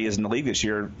parity is in the league this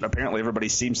year, apparently everybody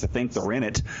seems to think they're in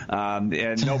it,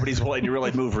 and nobody's willing to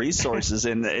really move resources.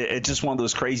 And it's just one of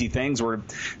those crazy things where,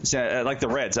 like the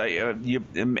Reds,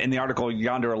 in the article,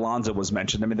 Yonder Alonso was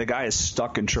mentioned. I mean, the guy is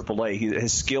stuck in AAA.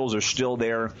 His skills are still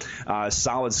there,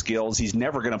 solid skills. He's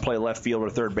never going to play left field or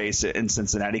third base in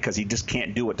Cincinnati because he just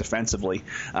can't do it defensively,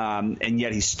 and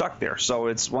yet he's stuck there. So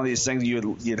it's one of these things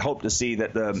you'd hope to see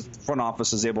that the front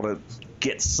office is able to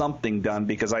get something done,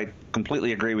 because I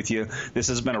completely agree with you. This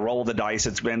has been a roll of the dice.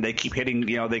 It's been, they keep hitting,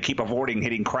 they keep avoiding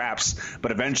hitting craps,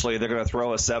 but eventually they're going to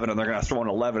throw a 7 and they're going to throw an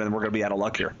 11, and we're going to be out of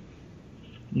luck here.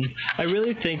 I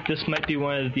really think this might be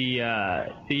one of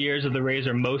the years of the Rays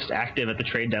are most active at the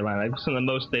trade deadline. Like some of the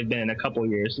most they've been in a couple of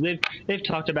years. So they've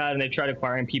talked about it and they've tried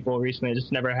acquiring people recently. It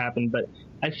just never happened. But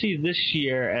I see this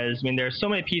year as, there's so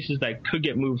many pieces that could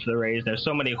get moved for the Rays. There's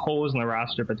so many holes in the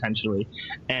roster potentially,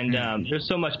 and there's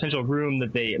so much potential room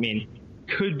that they,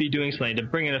 could be doing something to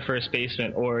bring in a first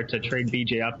baseman or to trade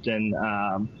B.J. Upton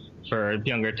for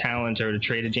younger talent, or to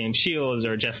trade a James Shields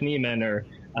or Jeff Neiman, or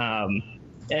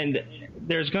and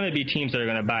there's going to be teams that are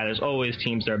going to buy. There's always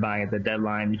teams that are buying at the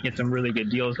deadline. You get some really good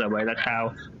deals that way. That's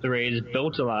how the Rays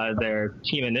built a lot of their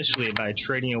team initially, by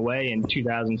trading away in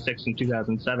 2006 and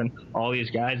 2007 all these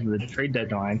guys at the trade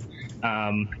deadline.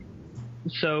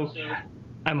 So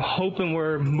I'm hoping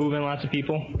we're moving lots of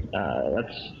people.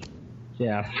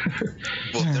 Yeah.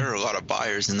 Well, there are a lot of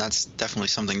buyers, and that's definitely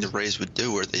something the Rays would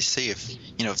do, where they say if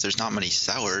there's not many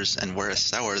sellers and we're a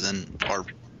seller, then our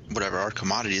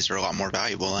commodities are a lot more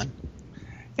valuable then.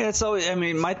 Yeah, so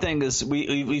my thing is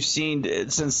we've seen,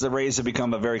 since the Rays have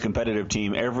become a very competitive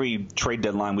team, every trade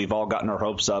deadline we've all gotten our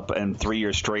hopes up, and 3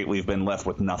 years straight we've been left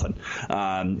with nothing.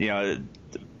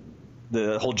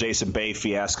 The whole Jason Bay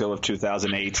fiasco of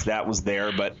 2008, that was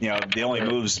there, but the only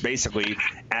moves basically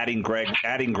adding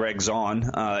Greg Zahn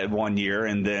 1 year,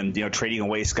 and then trading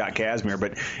away Scott Kazmir.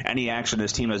 But any action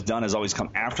this team has done has always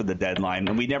come after the deadline,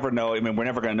 and we never know. We're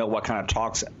never going to know what kind of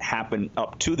talks happen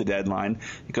up to the deadline,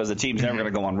 because the team's never going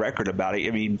to go on record about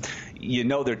it.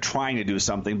 They're trying to do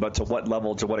something, but to what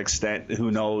level, to what extent,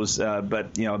 who knows?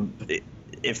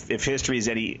 If history is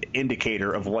any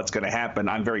indicator of what's going to happen,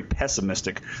 I'm very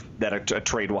pessimistic that a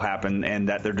trade will happen, and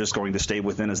that they're just going to stay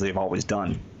within as they've always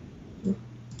done.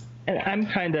 And I'm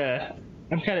kind of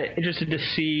interested to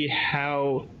see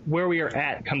where we are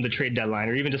at come the trade deadline,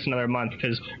 or even just another month,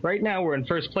 because right now we're in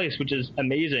first place, which is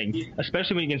amazing,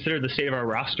 especially when you consider the state of our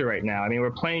roster right now. We're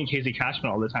playing Casey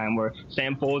Kotchman all the time, where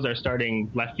Sam Folds our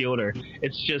starting left fielder.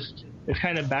 It's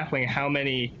kind of baffling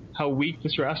how weak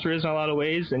this roster is in a lot of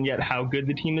ways, and yet how good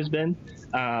the team has been.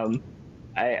 I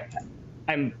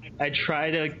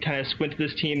try to kind of squint to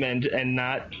this team and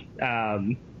not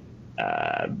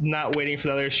waiting for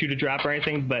the other shoe to drop or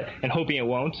anything, and hoping it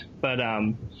won't. But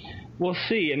we'll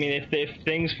see. If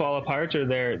things fall apart, or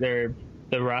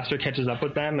the roster catches up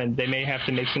with them, and they may have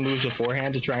to make some moves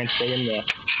beforehand to try and stay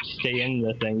in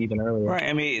the thing even earlier.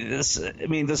 Right.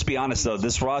 Let's be honest though.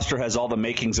 This roster has all the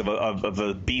makings of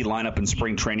a B lineup in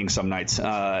spring training some nights,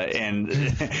 and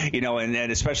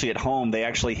especially at home, they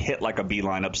actually hit like a B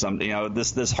lineup.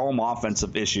 This home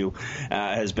offensive issue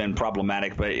has been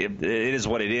problematic, but it is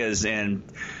what it is, and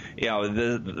they get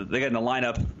in the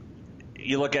lineup.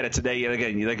 You look at it today,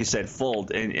 again, like you said, Fuld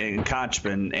and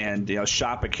Kotchman, and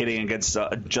Shopik hitting against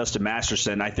Justin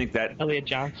Masterson. I think that Elliott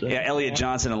Johnson. Yeah, Elliott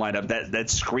Johnson in the lineup.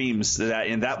 That screams that,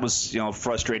 and that was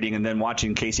frustrating. And then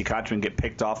watching Casey Kotchman get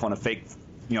picked off on a fake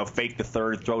the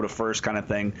third, throw to first kind of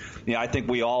thing. I think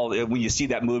we all, when you see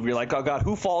that move, you're like, oh God,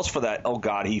 who falls for that? Oh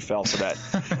God, he fell for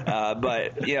that.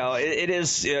 But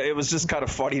it was just kind of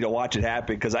funny to watch it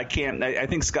happen, because I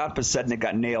think Scott Podsednik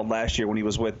got nailed last year when he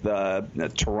was with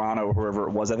Toronto or whoever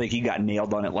it was. I think he got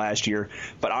nailed on it last year.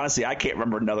 But honestly, I can't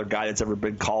remember another guy that's ever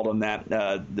been called on that,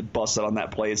 busted on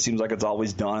that play. It seems like it's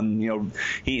always done.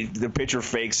 The pitcher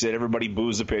fakes it, everybody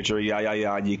boos the pitcher,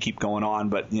 and you keep going on.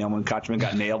 But when Kotchman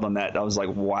got nailed on that, I was like,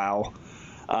 wow.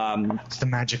 It's the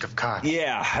magic of Koch.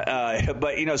 Yeah,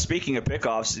 but speaking of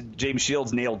pickoffs, James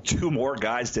Shields nailed 2 more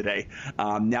guys today.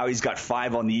 Now he's got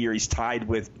 5 on the year. He's tied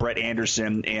with Brett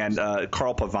Anderson and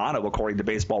Carl Pavano, according to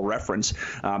Baseball Reference.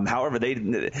 However,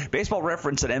 Baseball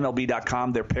Reference at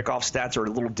MLB.com, their pickoff stats are a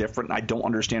little different. I don't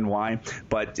understand why,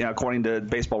 but according to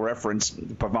Baseball Reference,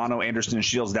 Pavano, Anderson, and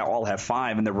Shields now all have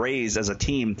 5, and the Rays as a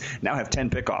team now have 10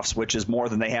 pickoffs, which is more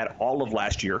than they had all of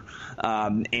last year.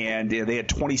 And they had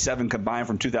 27 combined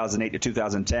from 2008 to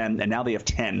 2010, and now they have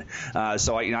 10.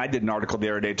 So I did an article the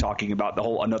other day talking about the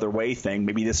whole another way thing.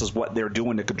 Maybe this is what they're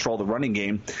doing to control the running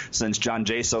game, since John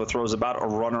Jaso throws about a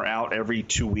runner out every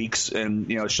 2 weeks,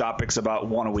 and Shop picks about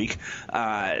 1 a week.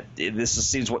 This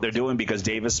seems what they're doing because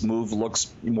Davis' move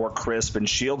looks more crisp and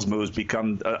Shields' moves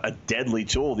become a deadly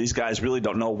tool. These guys really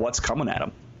don't know what's coming at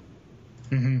them.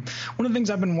 Mm-hmm. One of the things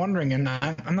I've been wondering, and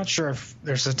I'm not sure if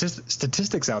there's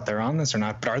statistics out there on this or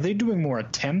not, but are they doing more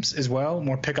attempts as well,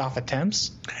 more pickoff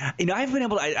attempts?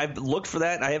 I've looked for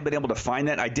that. I haven't been able to find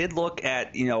that. I did look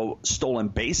at stolen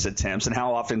base attempts and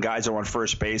how often guys are on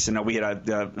first base. And we had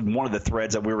one of the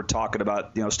threads that we were talking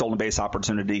about stolen base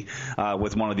opportunity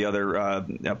with one of the other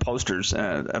posters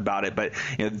about it. But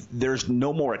there's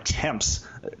no more attempts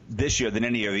this year than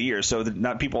any other year. So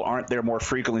people aren't there more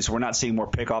frequently. So we're not seeing more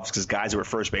pickoffs because guys are at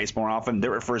first base more often.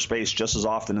 They're at first base just as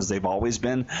often as they've always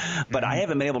been. But I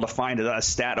haven't been able to find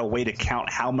a way to count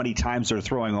how many times they're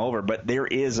throwing over. But there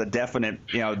is a definite,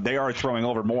 they are throwing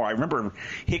over more. I remember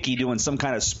Hickey doing some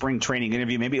kind of spring training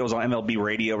interview. Maybe it was on MLB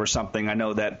radio or something. I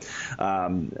know that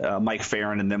Mike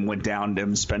Farron and them went down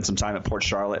and spent some time at Port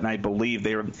Charlotte. And I believe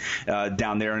they were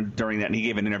down there during that. And he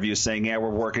gave an interview saying, we're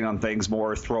working on things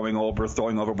more, throwing over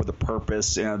with a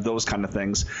purpose, those kind of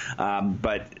things.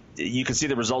 But you can see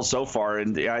the results so far,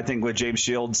 and I think with James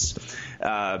Shields,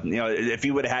 if he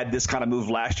would have had this kind of move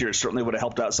last year, it certainly would have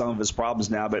helped out some of his problems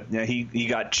now. But he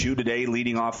got Chu today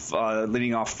leading off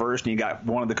first, and he got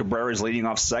one of the Cabreras leading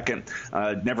off second.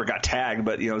 Never got tagged,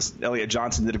 but Elliot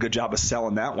Johnson did a good job of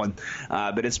selling that one.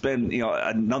 But it's been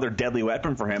another deadly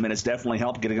weapon for him, and it's definitely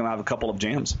helped getting him out of a couple of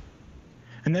jams.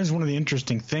 And that's one of the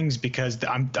interesting things, because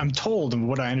I'm told, and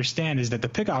what I understand is that the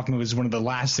pickoff move is one of the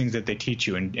last things that they teach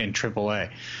you in AAA.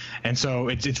 And so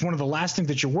it's one of the last things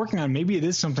that you're working on. Maybe it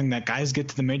is something that guys get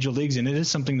to the major leagues, and it is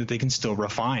something that they can still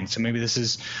refine. So maybe this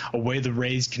is a way the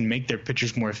Rays can make their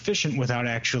pitchers more efficient without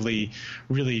actually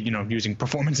really, using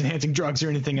performance-enhancing drugs or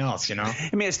anything else, I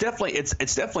mean, it's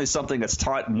definitely something that's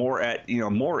taught more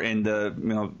in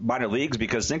the minor leagues,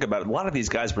 because think about it, a lot of these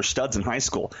guys were studs in high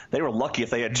school. They were lucky if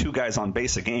they had 2 guys on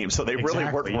base a game, so they really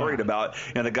weren't worried about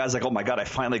the guys like, oh my god, I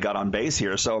finally got on base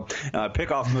here. So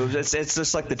pickoff moves, it's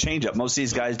just like the changeup. Most of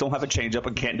these guys don't have a changeup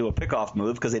and can't do a pickoff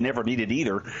move because they never needed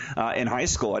either in high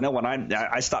school. I know when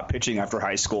I stopped pitching after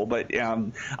high school, but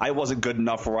I wasn't good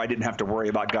enough where I didn't have to worry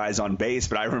about guys on base.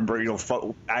 But I remember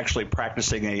actually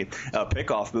practicing a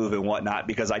pickoff move and whatnot,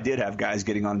 because I did have guys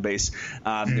getting on base.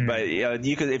 But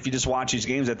you could, if you just watch these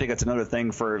games, I think it's another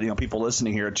thing for people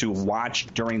listening here to watch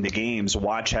during the games.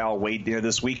 Watch how Wade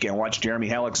this weekend. Watch Jeremy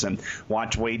Hellickson.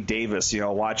 Watch Wade Davis.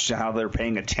 Watch how they're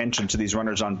paying attention to these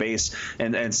runners on base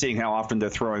and seeing how often they're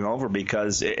throwing over,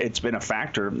 because it's been a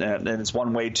factor, and it's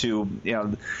one way to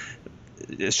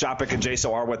Shopik and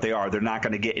Jaso are what they are. They're not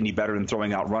going to get any better than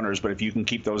throwing out runners, but if you can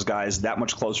keep those guys that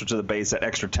much closer to the base, that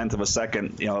extra tenth of a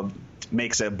second,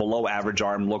 makes a below average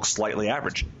arm look slightly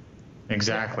average.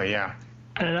 Exactly. Yeah.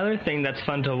 And another thing that's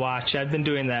fun to watch, I've been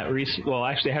doing that well,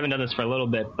 actually I haven't done this for a little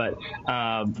bit, but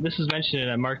this was mentioned in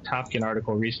a Mark Topkin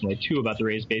article recently too about the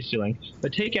Rays base stealing.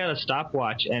 But take out a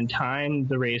stopwatch and time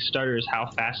the Rays starters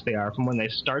how fast they are from when they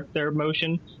start their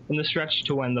motion in the stretch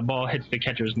to when the ball hits the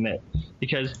catcher's mitt.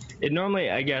 Because it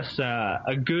normally, I guess,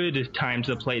 a good time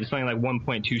to the plate is something like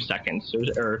 1.2 seconds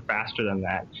or faster than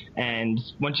that. And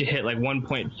once you hit like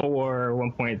 1.4 or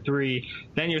 1.3,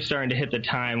 then you're starting to hit the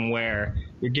time where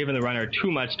you're giving the runner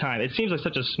too much time. It seems like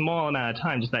such a small amount of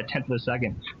time, just that tenth of a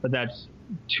second, but that's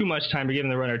too much time. You're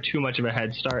giving the runner too much of a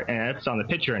head start, and that's on the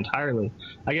pitcher entirely.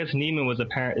 I guess Neiman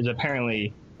is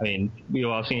apparently, I mean, we've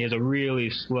all seen he has a really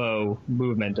slow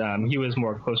movement. He was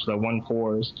more close to the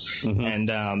 1.4s,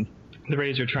 and the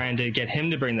Rays are trying to get him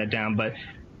to bring that down, but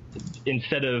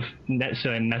instead of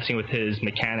necessarily messing with his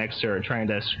mechanics or trying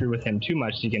to screw with him too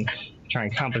much, you can try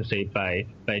and compensate by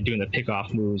doing the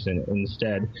pickoff moves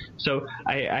instead. So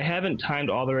I haven't timed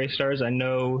all the Rays stars. I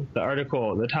know the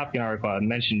Topkin article I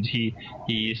mentioned,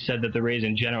 he said that the Rays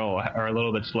in general are a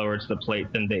little bit slower to the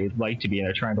plate than they'd like to be, and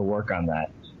they're trying to work on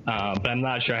that. But I'm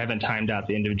not sure. I haven't timed out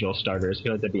the individual starters. I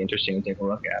feel like that'd be interesting to take a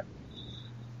look at.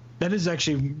 That is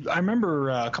actually, I remember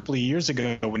a couple of years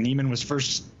ago when Neiman was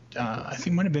first, I think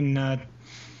it might have been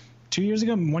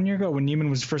 1 year ago, when Neiman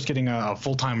was first getting a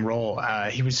full-time role,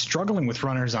 he was struggling with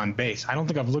runners on base. I don't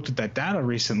think I've looked at that data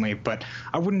recently, but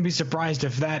I wouldn't be surprised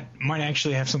if that might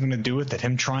actually have something to do with it.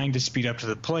 Him trying to speed up to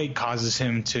the plate causes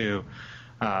him to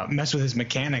mess with his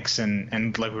mechanics,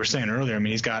 and like we were saying earlier, I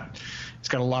mean, he's got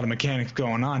a lot of mechanics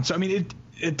going on. So I mean,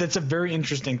 that's a very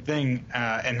interesting thing,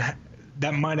 and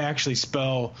that might actually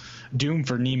spell doom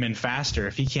for Neiman faster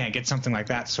if he can't get something like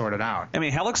that sorted out. I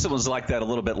mean, Hellickson was like that a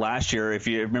little bit last year. If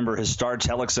you remember his starts,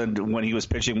 Hellickson, when he was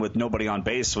pitching with nobody on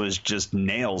base, was just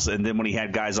nails. And then when he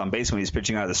had guys on base, when he was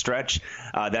pitching out of the stretch,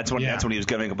 that's when he was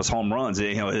giving up his home runs.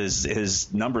 You know,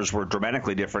 his numbers were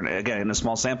dramatically different. Again, in a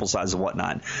small sample size and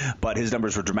whatnot, but his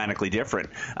numbers were dramatically different.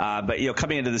 But you know,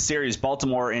 coming into the series,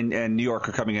 Baltimore and New York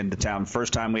are coming into town.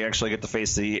 First time we actually get to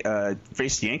face the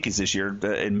Yankees this year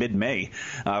in mid-May.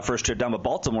 First trip down, but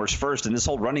Baltimore's first, and this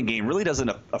whole running game really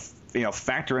doesn't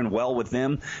factor in well with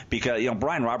them because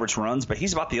Brian Roberts runs, but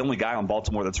he's about the only guy on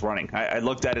Baltimore that's running. I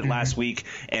looked at it last week,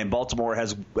 and Baltimore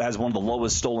has one of the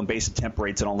lowest stolen base attempt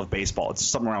rates in all of baseball. It's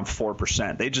somewhere around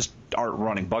 4%. They just aren't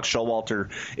running. Buck Showalter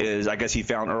is, I guess he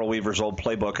found Earl Weaver's old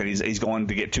playbook, and he's going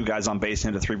to get 2 guys on base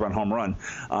and hit a 3-run home run.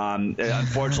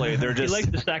 Unfortunately, they're just. He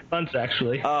likes to stack bunts,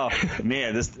 actually. Oh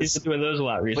man, he's been doing those a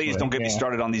lot recently. Please don't get me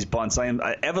started on these bunts.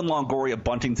 Evan Longoria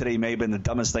bunting today may have been the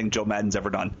dumbest thing Joe Madden's ever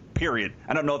done. Period.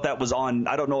 I don't know if that was on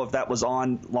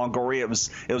Longoria.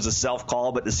 It was a self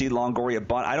call, but to see Longoria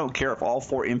bunt, I don't care if all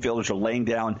 4 infielders are laying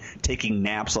down taking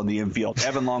naps on the infield.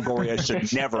 Evan Longoria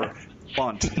should never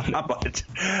bunt.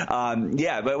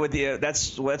 But with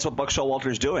that's what Buck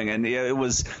Showalter's doing, and it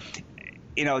was.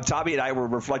 Tommy and I were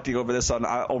reflecting over this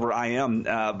over IM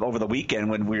over the weekend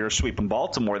when we were sweeping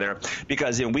Baltimore there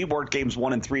because we worked games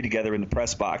 1 and 3 together in the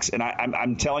press box, and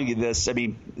I'm telling you this. I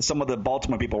mean, some of the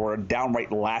Baltimore people were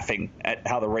downright laughing at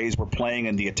how the Rays were playing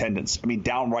and the attendance. I mean,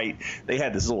 downright, they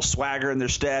had this little swagger in their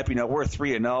step. We're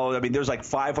 3-0. I mean, there's like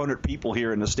 500 people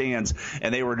here in the stands,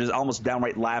 and they were just almost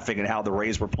downright laughing at how the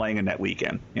Rays were playing in that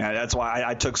weekend. That's why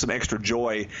I took some extra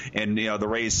joy in the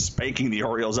Rays spanking the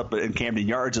Orioles up in Camden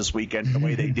Yards this weekend.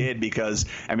 Way they did, because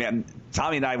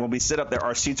Tommy and I, when we sit up there,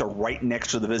 our seats are right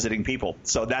next to the visiting people,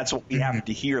 so that's what we have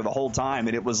to hear the whole time,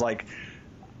 and it was like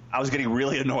I was getting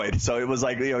really annoyed. So it was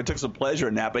like it took some pleasure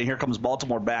in that. But here comes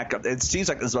Baltimore back. It seems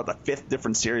like this is about the 5th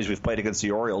different series we've played against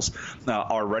the Orioles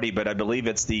already, but I believe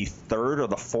it's the 3rd or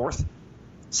the 4th.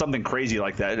 Something crazy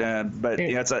like that. But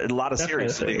it's a lot of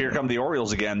series. Here come the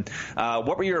Orioles again.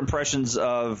 What were your impressions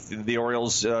of the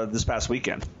Orioles this past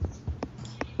weekend?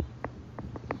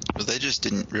 Well, they just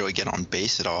didn't really get on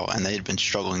base at all, and they had been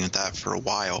struggling with that for a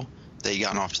while. They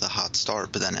got off to the hot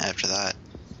start, but then after that,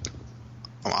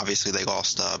 obviously they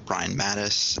lost Brian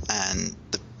Mattis, and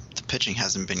the pitching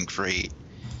hasn't been great.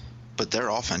 But their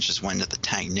offense just went into the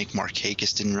tank. Nick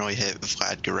Markakis didn't really hit.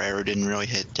 Vlad Guerrero didn't really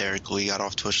hit. Derek Lee got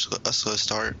off to a slow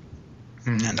start.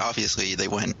 Mm-hmm. And obviously they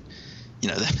went,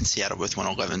 they've been Seattle with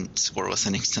 11 scoreless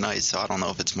innings tonight, so I don't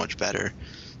know if it's much better.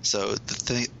 So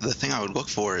the thing I would look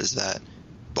for is that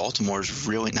Baltimore's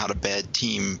really not a bad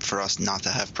team for us not to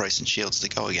have Price and Shields to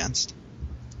go against.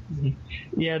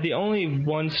 Yeah, the only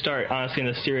one start, honestly, in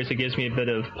the series that gives me a bit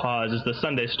of pause is the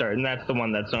Sunday start, and that's the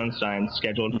one that Sunstein's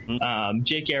scheduled. Mm-hmm.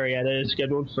 Jake Arrieta is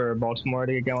scheduled for Baltimore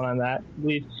to get going on that, I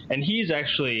believe. And he's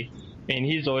actually,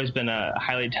 he's always been a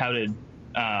highly touted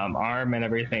arm and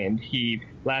everything. And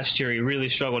last year he really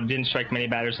struggled, didn't strike many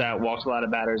batters out, walked a lot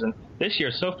of batters. And this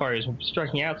year so far he's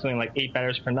striking out something like 8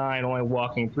 batters per 9, only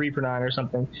walking 3 per 9 or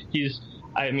something.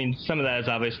 Some of that is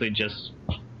obviously just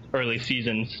early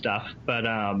season stuff, but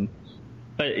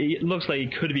it looks like he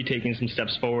could be taking some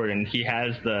steps forward, and he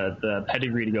has the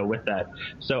pedigree to go with that.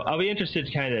 So I'll be interested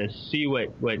to kind of see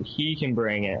what he can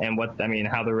bring and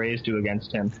how the Rays do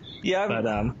against him. Yeah,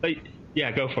 but yeah,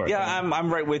 go for it. Yeah,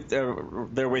 I'm right with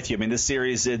there with you. This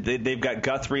series they've got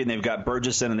Guthrie and they've got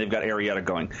Burgesson and they've got Arrieta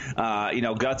going.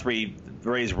 Guthrie,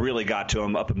 Rays really got to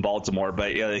him up in Baltimore,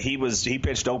 but he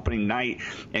pitched opening night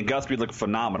and Guthrie looked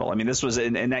phenomenal. This was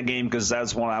in that game because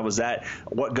that's when I was at.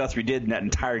 What Guthrie did in that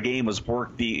entire game was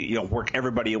work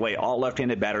everybody away. All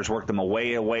left-handed batters worked them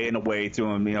away,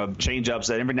 threw them change-ups.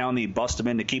 That every now and then he bust them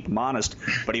in to keep them honest,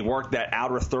 but he worked that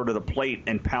outer third of the plate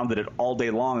and pounded it all day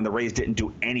long, and the Rays didn't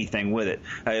do anything with it.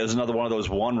 It was another one of those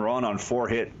 1 run on 4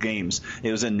 hit games.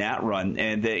 It was in that run,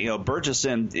 and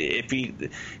Burgesson, if he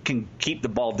can keep the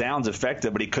ball down effectively,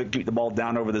 effective, but he couldn't keep the ball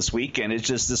down over this weekend. It's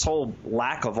just this whole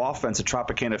lack of offense at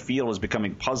Tropicana Field is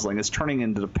becoming puzzling. It's turning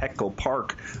into the Petco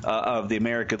Park of the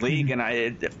American League, and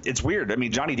it's weird. I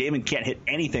mean, Johnny Damon can't hit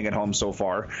anything at home so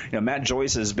far. Matt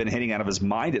Joyce has been hitting out of his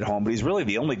mind at home, but he's really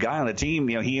the only guy on the team.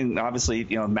 He and obviously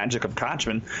Magic of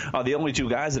Kotchman are the only two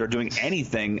guys that are doing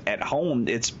anything at home.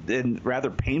 It's been rather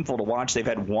painful to watch. They've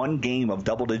had one game of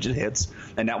double-digit hits,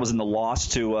 and that was in the loss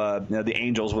to the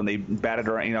Angels when they batted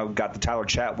around, got the Tyler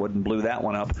Chatwood and blew that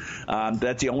one up.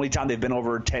 That's the only time they've been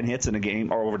over 10 hits in a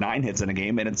game, or over 9 hits in a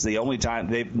game, and it's the only time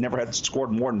they've never had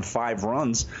scored more than 5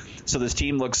 runs. So this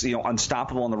team looks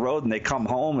unstoppable on the road, and they come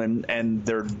home and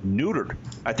they're neutered.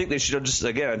 I think they should have just,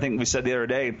 again, I think we said the other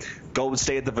day, go and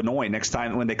stay at the Vinoy next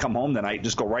time when they come home tonight.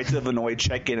 Just go right to the Vinoy,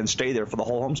 check in, and stay there for the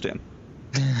whole homestand.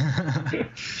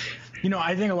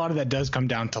 I think a lot of that does come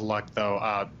down to luck,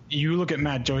 though. You look at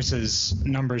Matt Joyce's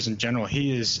numbers in general.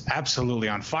 He is absolutely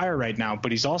on fire right now,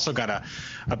 but he's also got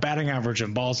a batting average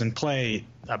of balls in play,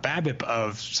 a BABIP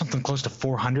of something close to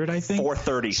 400, I think.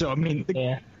 430. So, I mean,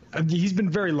 he's been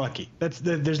very lucky.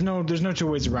 There's no two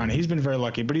ways around it. He's been very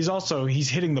lucky, but he's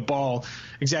hitting the ball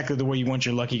exactly the way you want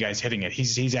your lucky guys hitting it.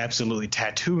 He's absolutely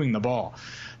tattooing the ball.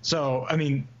 So, I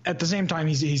mean, at the same time,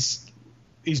 he's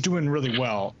doing really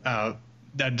well.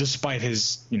 Despite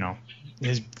his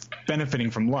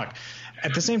benefiting from luck.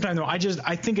 At the same time, though, I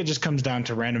think it just comes down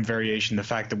to random variation, the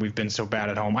fact that we've been so bad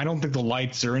at home. I don't think the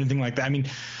lights or anything like that. I mean,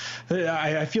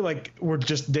 I feel like we're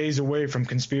just days away from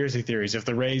conspiracy theories. If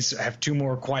the Rays have 2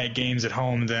 more quiet games at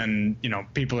home, then,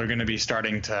 people are going to be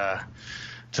starting to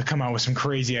come out with some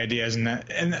crazy ideas, and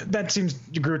that seems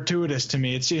gratuitous to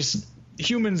me. It's just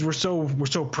humans we're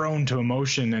so prone to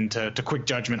emotion and to quick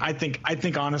judgment. I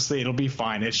think honestly it'll be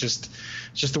fine. It's just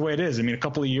the way it is. I mean, a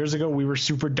couple of years ago we were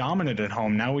super dominant at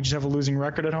home. Now we just have a losing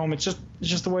record at home. It's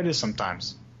just the way it is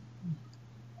sometimes.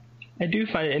 I do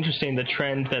find it interesting, the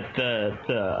trend that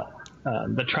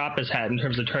the Trop has had in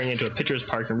terms of turning into a pitcher's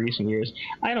park in recent years.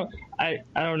 I don't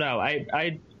know.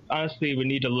 I honestly would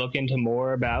need to look into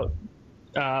more about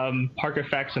park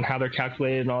effects and how they're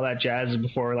calculated and all that jazz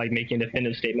before making a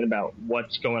definitive statement about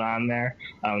what's going on there.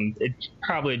 It's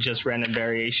probably just random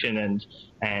variation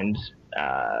and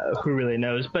who really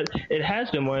knows, but it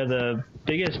has been one of the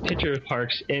biggest pitcher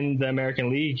parks in the American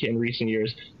League in recent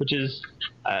years, which is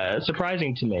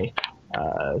surprising to me,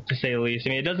 to say the least. I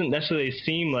mean, it doesn't necessarily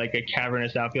seem like a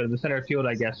cavernous outfield. The center field,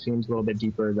 I guess, seems a little bit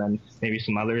deeper than maybe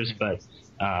some others, but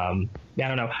I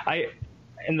don't know.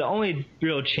 And the only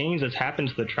real change that's happened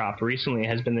to the Trop recently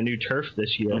has been the new turf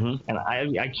this year. Mm-hmm. And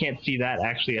I can't see that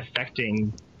actually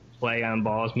affecting play on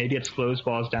balls. Maybe it slows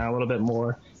balls down a little bit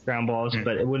more, ground balls,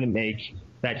 but it wouldn't make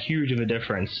that huge of a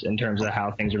difference in terms of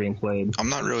how things are being played. I'm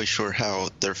not really sure how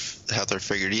they're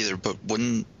figured either, but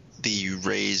wouldn't the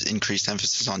Rays' increased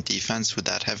emphasis on defense, would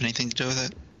that have anything to do with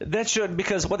it? That should,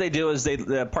 because what they do is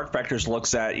the Park Factors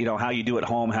looks at how you do at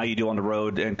home, how you do on the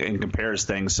road, and compares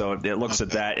things. So it looks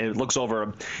at that. It looks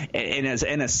over in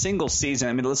a single season.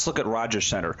 I mean, let's look at Rogers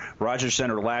Center. Rogers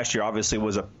Center last year obviously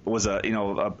was a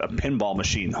pinball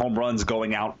machine, home runs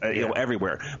going out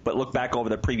everywhere. But look back over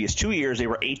the previous 2 years, they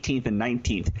were 18th and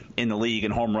 19th in the league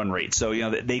in home run rate. So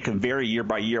they can vary year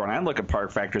by year. When I look at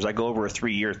Park Factors, I go over a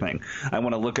 3-year thing. I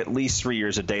want to look at least 3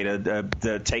 years of data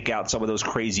to take out some of those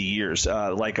crazy years,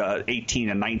 like 18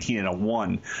 and 19 and a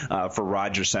 1 for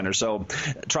Rogers Center. So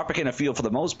Tropicana Field for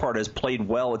the most part has played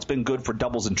well. It's been good for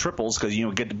doubles and triples because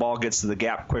the ball gets to the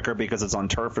gap quicker because it's on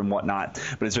turf and whatnot.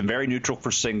 But it's been very neutral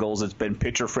for singles. It's been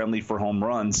pitcher friendly for home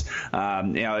runs.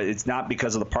 It's not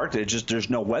because of the park. It's just there's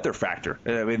no weather factor.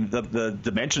 I mean, the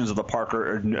dimensions of the park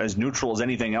are as neutral as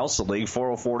anything else in the league.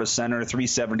 404 to center,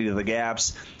 370 to the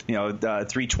gaps.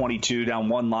 322 down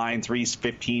one line,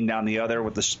 315 down the other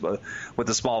with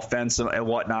the small fence and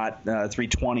whatnot.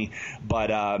 320,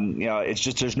 but it's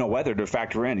just there's no weather to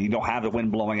factor in. You don't have the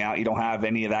wind blowing out. You don't have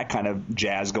any of that kind of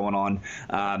jazz going on.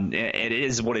 It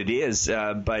is what it is.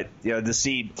 But to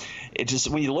see it, just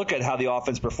when you look at how the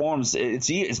offense performs,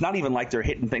 it's not even like they're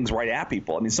hitting things right at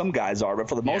people. I mean, some guys are, but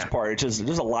for the most part, it's just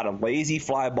there's a lot of lazy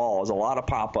fly balls, a lot of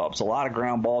pop ups, a lot of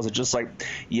ground balls. It's just like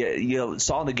you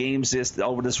saw the games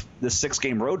over this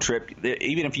 6-game road trip.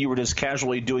 Even if you were just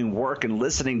casually doing work and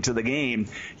listening to the game,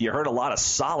 you heard a lot of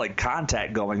solid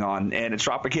contact going on, and at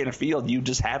Tropicana Field you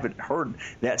just haven't heard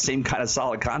that same kind of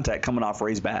solid contact coming off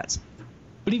Rays bats.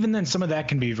 But even then, some of that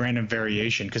can be random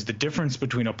variation because the difference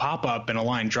between a pop-up and a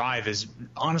line drive is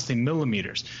honestly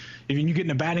millimeters. If you get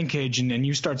in a batting cage and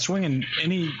you start swinging,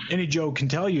 any Joe can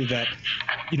tell you that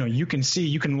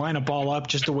you can line a ball up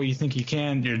just the way you think you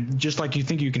can, just like you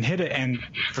think you can hit it, and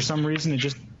for some reason it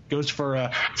just goes for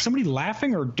somebody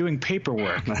laughing or doing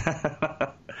paperwork.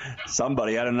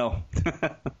 Somebody, I don't know.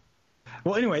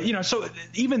 Well, anyway, so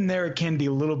even there it can be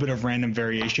a little bit of random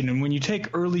variation. And when you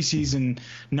take early season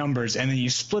numbers and then you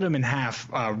split them in half,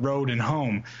 road and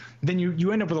home, then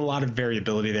you end up with a lot of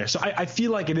variability there. So I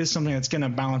feel like it is something that's going to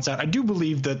balance out. I do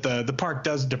believe that the park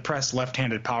does depress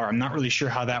left-handed power. I'm not really sure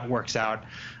how that works out.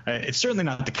 It's certainly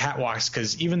not the catwalks,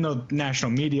 because even though national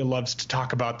media loves to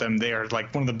talk about them, they are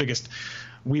like one of the biggest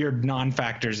weird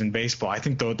non-factors in baseball. I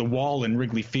think the wall in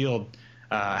Wrigley Field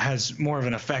has more of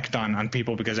an effect on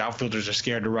people because outfielders are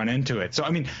scared to run into it. So, I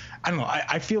mean, I don't know.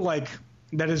 I feel like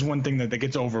that is one thing that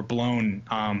gets overblown.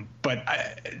 But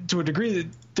to a degree,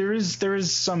 there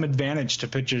is some advantage to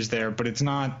pitchers there, but it's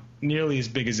not nearly as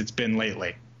big as it's been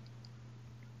lately.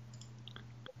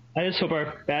 I just hope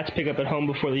our bats pick up at home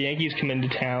before the Yankees come into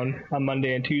town on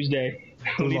Monday and Tuesday.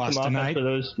 Who lost tonight? For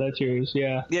that series,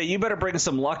 yeah. Yeah, you better bring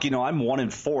some luck. I'm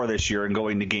 1-4 this year in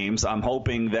going to games. I'm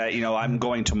hoping that I'm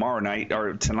going tomorrow night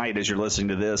or tonight as you're listening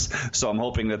to this. So I'm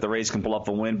hoping that the Rays can pull up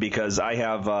a win because I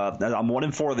have I'm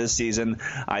 1-4 this season.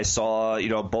 I saw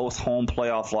both home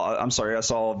playoff. I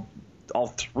saw all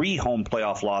 3 home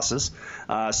playoff losses.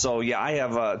 So yeah, I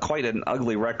have quite an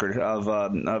ugly record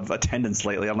of attendance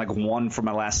lately. I'm like 1 for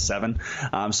my last 7.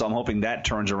 So I'm hoping that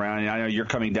turns around. And I know you're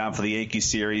coming down for the Yankees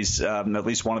series, at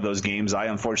least one of those games. I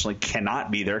unfortunately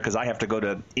cannot be there because I have to go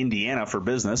to Indiana for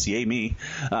business. Yay me!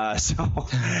 So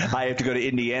I have to go to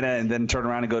Indiana and then turn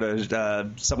around and go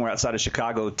to somewhere outside of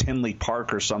Chicago, Tinley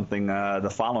Park or something the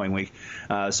following week.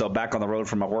 So back on the road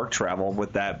for my work travel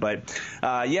with that. But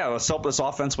yeah, let's hope this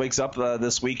offense wakes up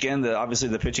this weekend. Obviously,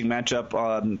 the pitching matchup,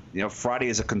 Friday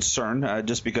is a concern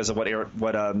just because of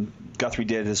what Guthrie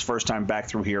did his first time back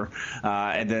through here,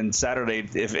 and then Saturday,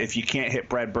 if you can't hit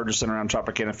Brad Burgesson around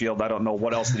Tropicana Field, I don't know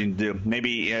what else they need to do.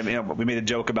 Maybe we made a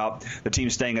joke about the team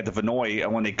staying at the Vinoy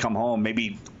when they come home.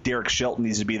 Maybe Derek Shelton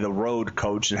needs to be the road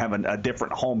coach and have a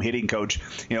different home hitting coach.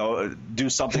 Do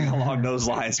something along those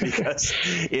lines because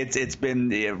it's been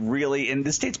really, and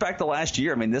this dates back to last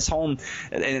year. I mean, this home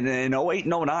in 08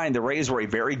 and 09, the Rays were a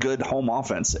very good home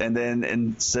offense, and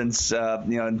then since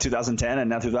in 2010 and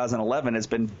now 2011, it's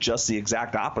been just the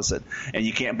exact opposite. And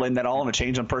you can't blame that all on a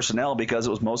change in personnel because it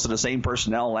was most of the same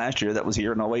personnel last year that was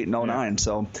here in 08 and 09. Yeah.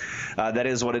 So that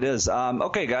is what it is.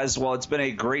 Okay, guys. Well, it's been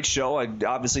a great show. I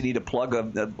obviously need to plug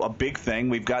a big thing.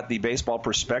 We've got the Baseball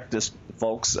Prospectus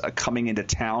folks coming into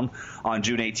town on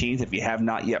June 18th. If you have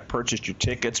not yet purchased your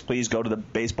tickets, please go to the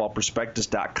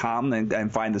baseballprospectus.com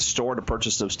and find the store to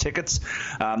purchase those tickets.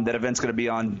 That event's going to be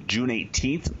on June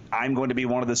 18th. I'm going to be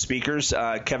one of the speakers.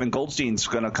 Kevin Goldstein's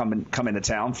going to come into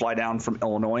town, fly down from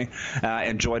Illinois,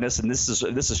 and join us. And this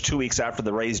is 2 weeks after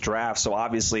the Rays draft, so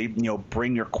obviously,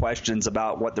 bring your questions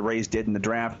about what the Rays did in the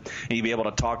draft, and you'll be able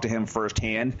to talk to him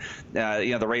firsthand.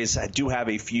 The Rays do have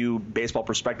a few Baseball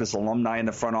Prospectus alumni in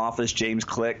the front office. James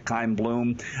Click, Kyle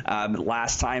Bloom.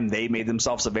 Last time they made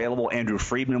themselves available, Andrew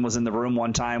Friedman was in the room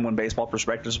one time when Baseball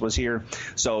Prospectus was here.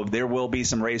 So there will be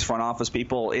some Rays front office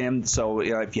people in. So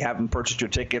if you haven't purchased your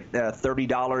ticket,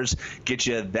 $30 get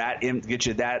you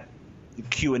that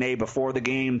Q&A before the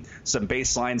game, some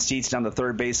baseline seats down the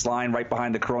third baseline right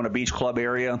behind the Corona Beach Club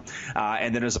area,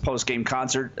 and then there's a post-game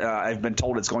concert. I've been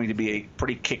told it's going to be a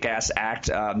pretty kick-ass act.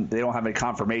 They don't have any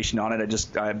confirmation on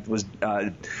it. I was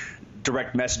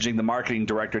direct messaging the marketing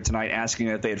director tonight asking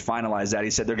if they had finalized that. He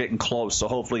said they're getting close, so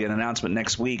hopefully an announcement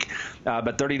next week.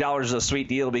 But $30 is a sweet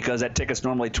deal because that ticket's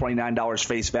normally $29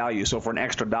 face value. So for an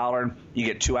extra $1, you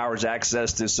get 2 hours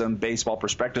access to some Baseball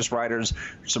Prospectus writers,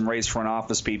 some Rays front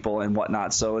office people, and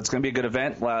whatnot. So it's going to be a good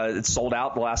event. It's sold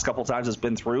out the last couple of times it's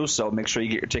been through, so make sure you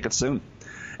get your tickets soon.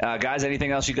 Guys,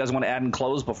 anything else you guys want to add and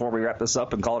close before we wrap this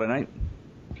up and call it a night?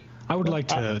 I would like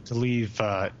to leave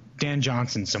Dan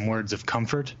Johnson some words of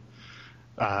comfort.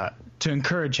 To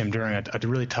encourage him during a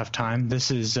really tough time. This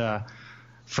is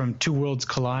from Two Worlds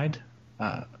Collide.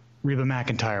 Reba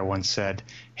McEntire once said,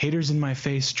 "Haters in my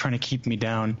face trying to keep me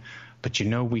down, but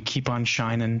we keep on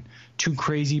shining. 2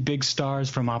 crazy big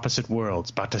stars from opposite worlds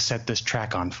about to set this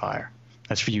track on fire."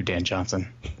 That's for you, Dan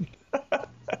Johnson.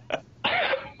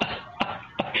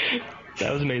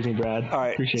 That was amazing, Brad. All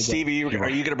right, Appreciate Steve, that. are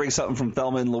you going to bring something from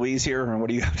Thelma and Louise here, or what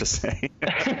do you have to say?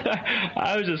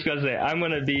 I was just going to say I'm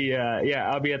going to be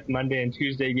I'll be at the Monday and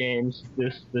Tuesday games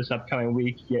this upcoming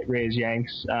week. Rays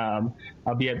Yanks. I'll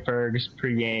be at Berg's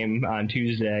pregame on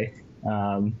Tuesday.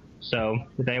 So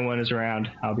if anyone is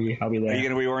around, I'll be there. Are you going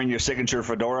to be wearing your signature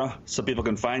fedora so people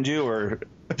can find you, or?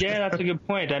 Yeah, that's a good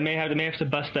point. I may have to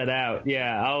bust that out.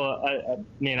 Yeah,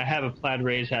 I have a plaid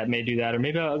Rays hat. May do that, or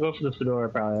maybe I'll go for the fedora.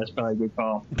 Probably that's probably a good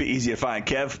call. Be easy to find.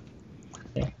 Kev.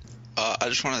 Yeah. I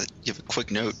just want to give a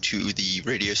quick note to the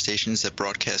radio stations that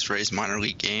broadcast Rays minor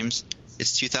league games.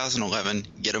 It's 2011.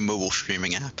 Get a mobile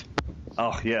streaming app.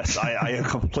 Oh yes, I am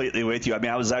completely with you. I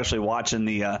mean, I was actually watching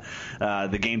the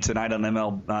game tonight on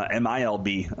MILB.com,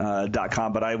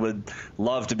 but I would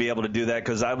love to be able to do that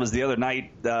because I was the other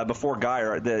night before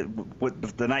Guy,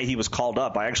 the night he was called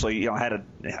up. I actually had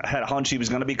a hunch he was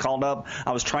going to be called up.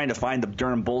 I was trying to find the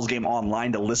Durham Bulls game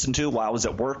online to listen to while I was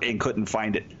at work and couldn't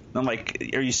find it. I'm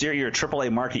like, are you serious? You're a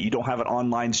AAA market. You don't have an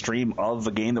online stream of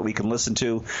a game that we can listen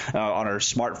to on our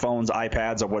smartphones,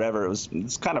 iPads, or whatever.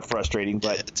 It's kind of frustrating,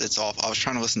 but it's awful. I was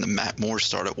trying to listen to Matt Moore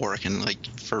start at work, and like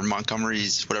for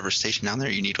Montgomery's whatever station down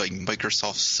there, you need like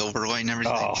Microsoft Silverlight and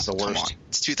everything. Oh, the worst. Come on.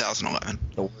 It's 2011.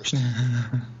 The worst.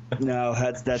 No,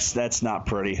 that's not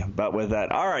pretty. But with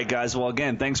that, all right, guys. Well,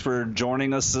 again, thanks for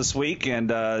joining us this week,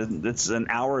 and it's an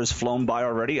hour has flown by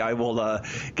already. I will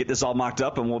get this all mocked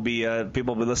up, and we'll be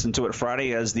people will be listening to it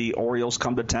Friday as the Orioles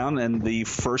come to town and the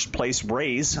first place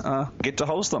Rays get to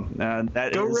host them.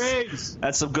 Go Rays!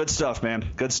 That's some good stuff, man.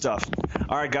 Good stuff.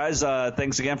 All right, guys.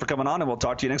 Thanks again for coming on, and we'll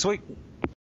talk to you next week.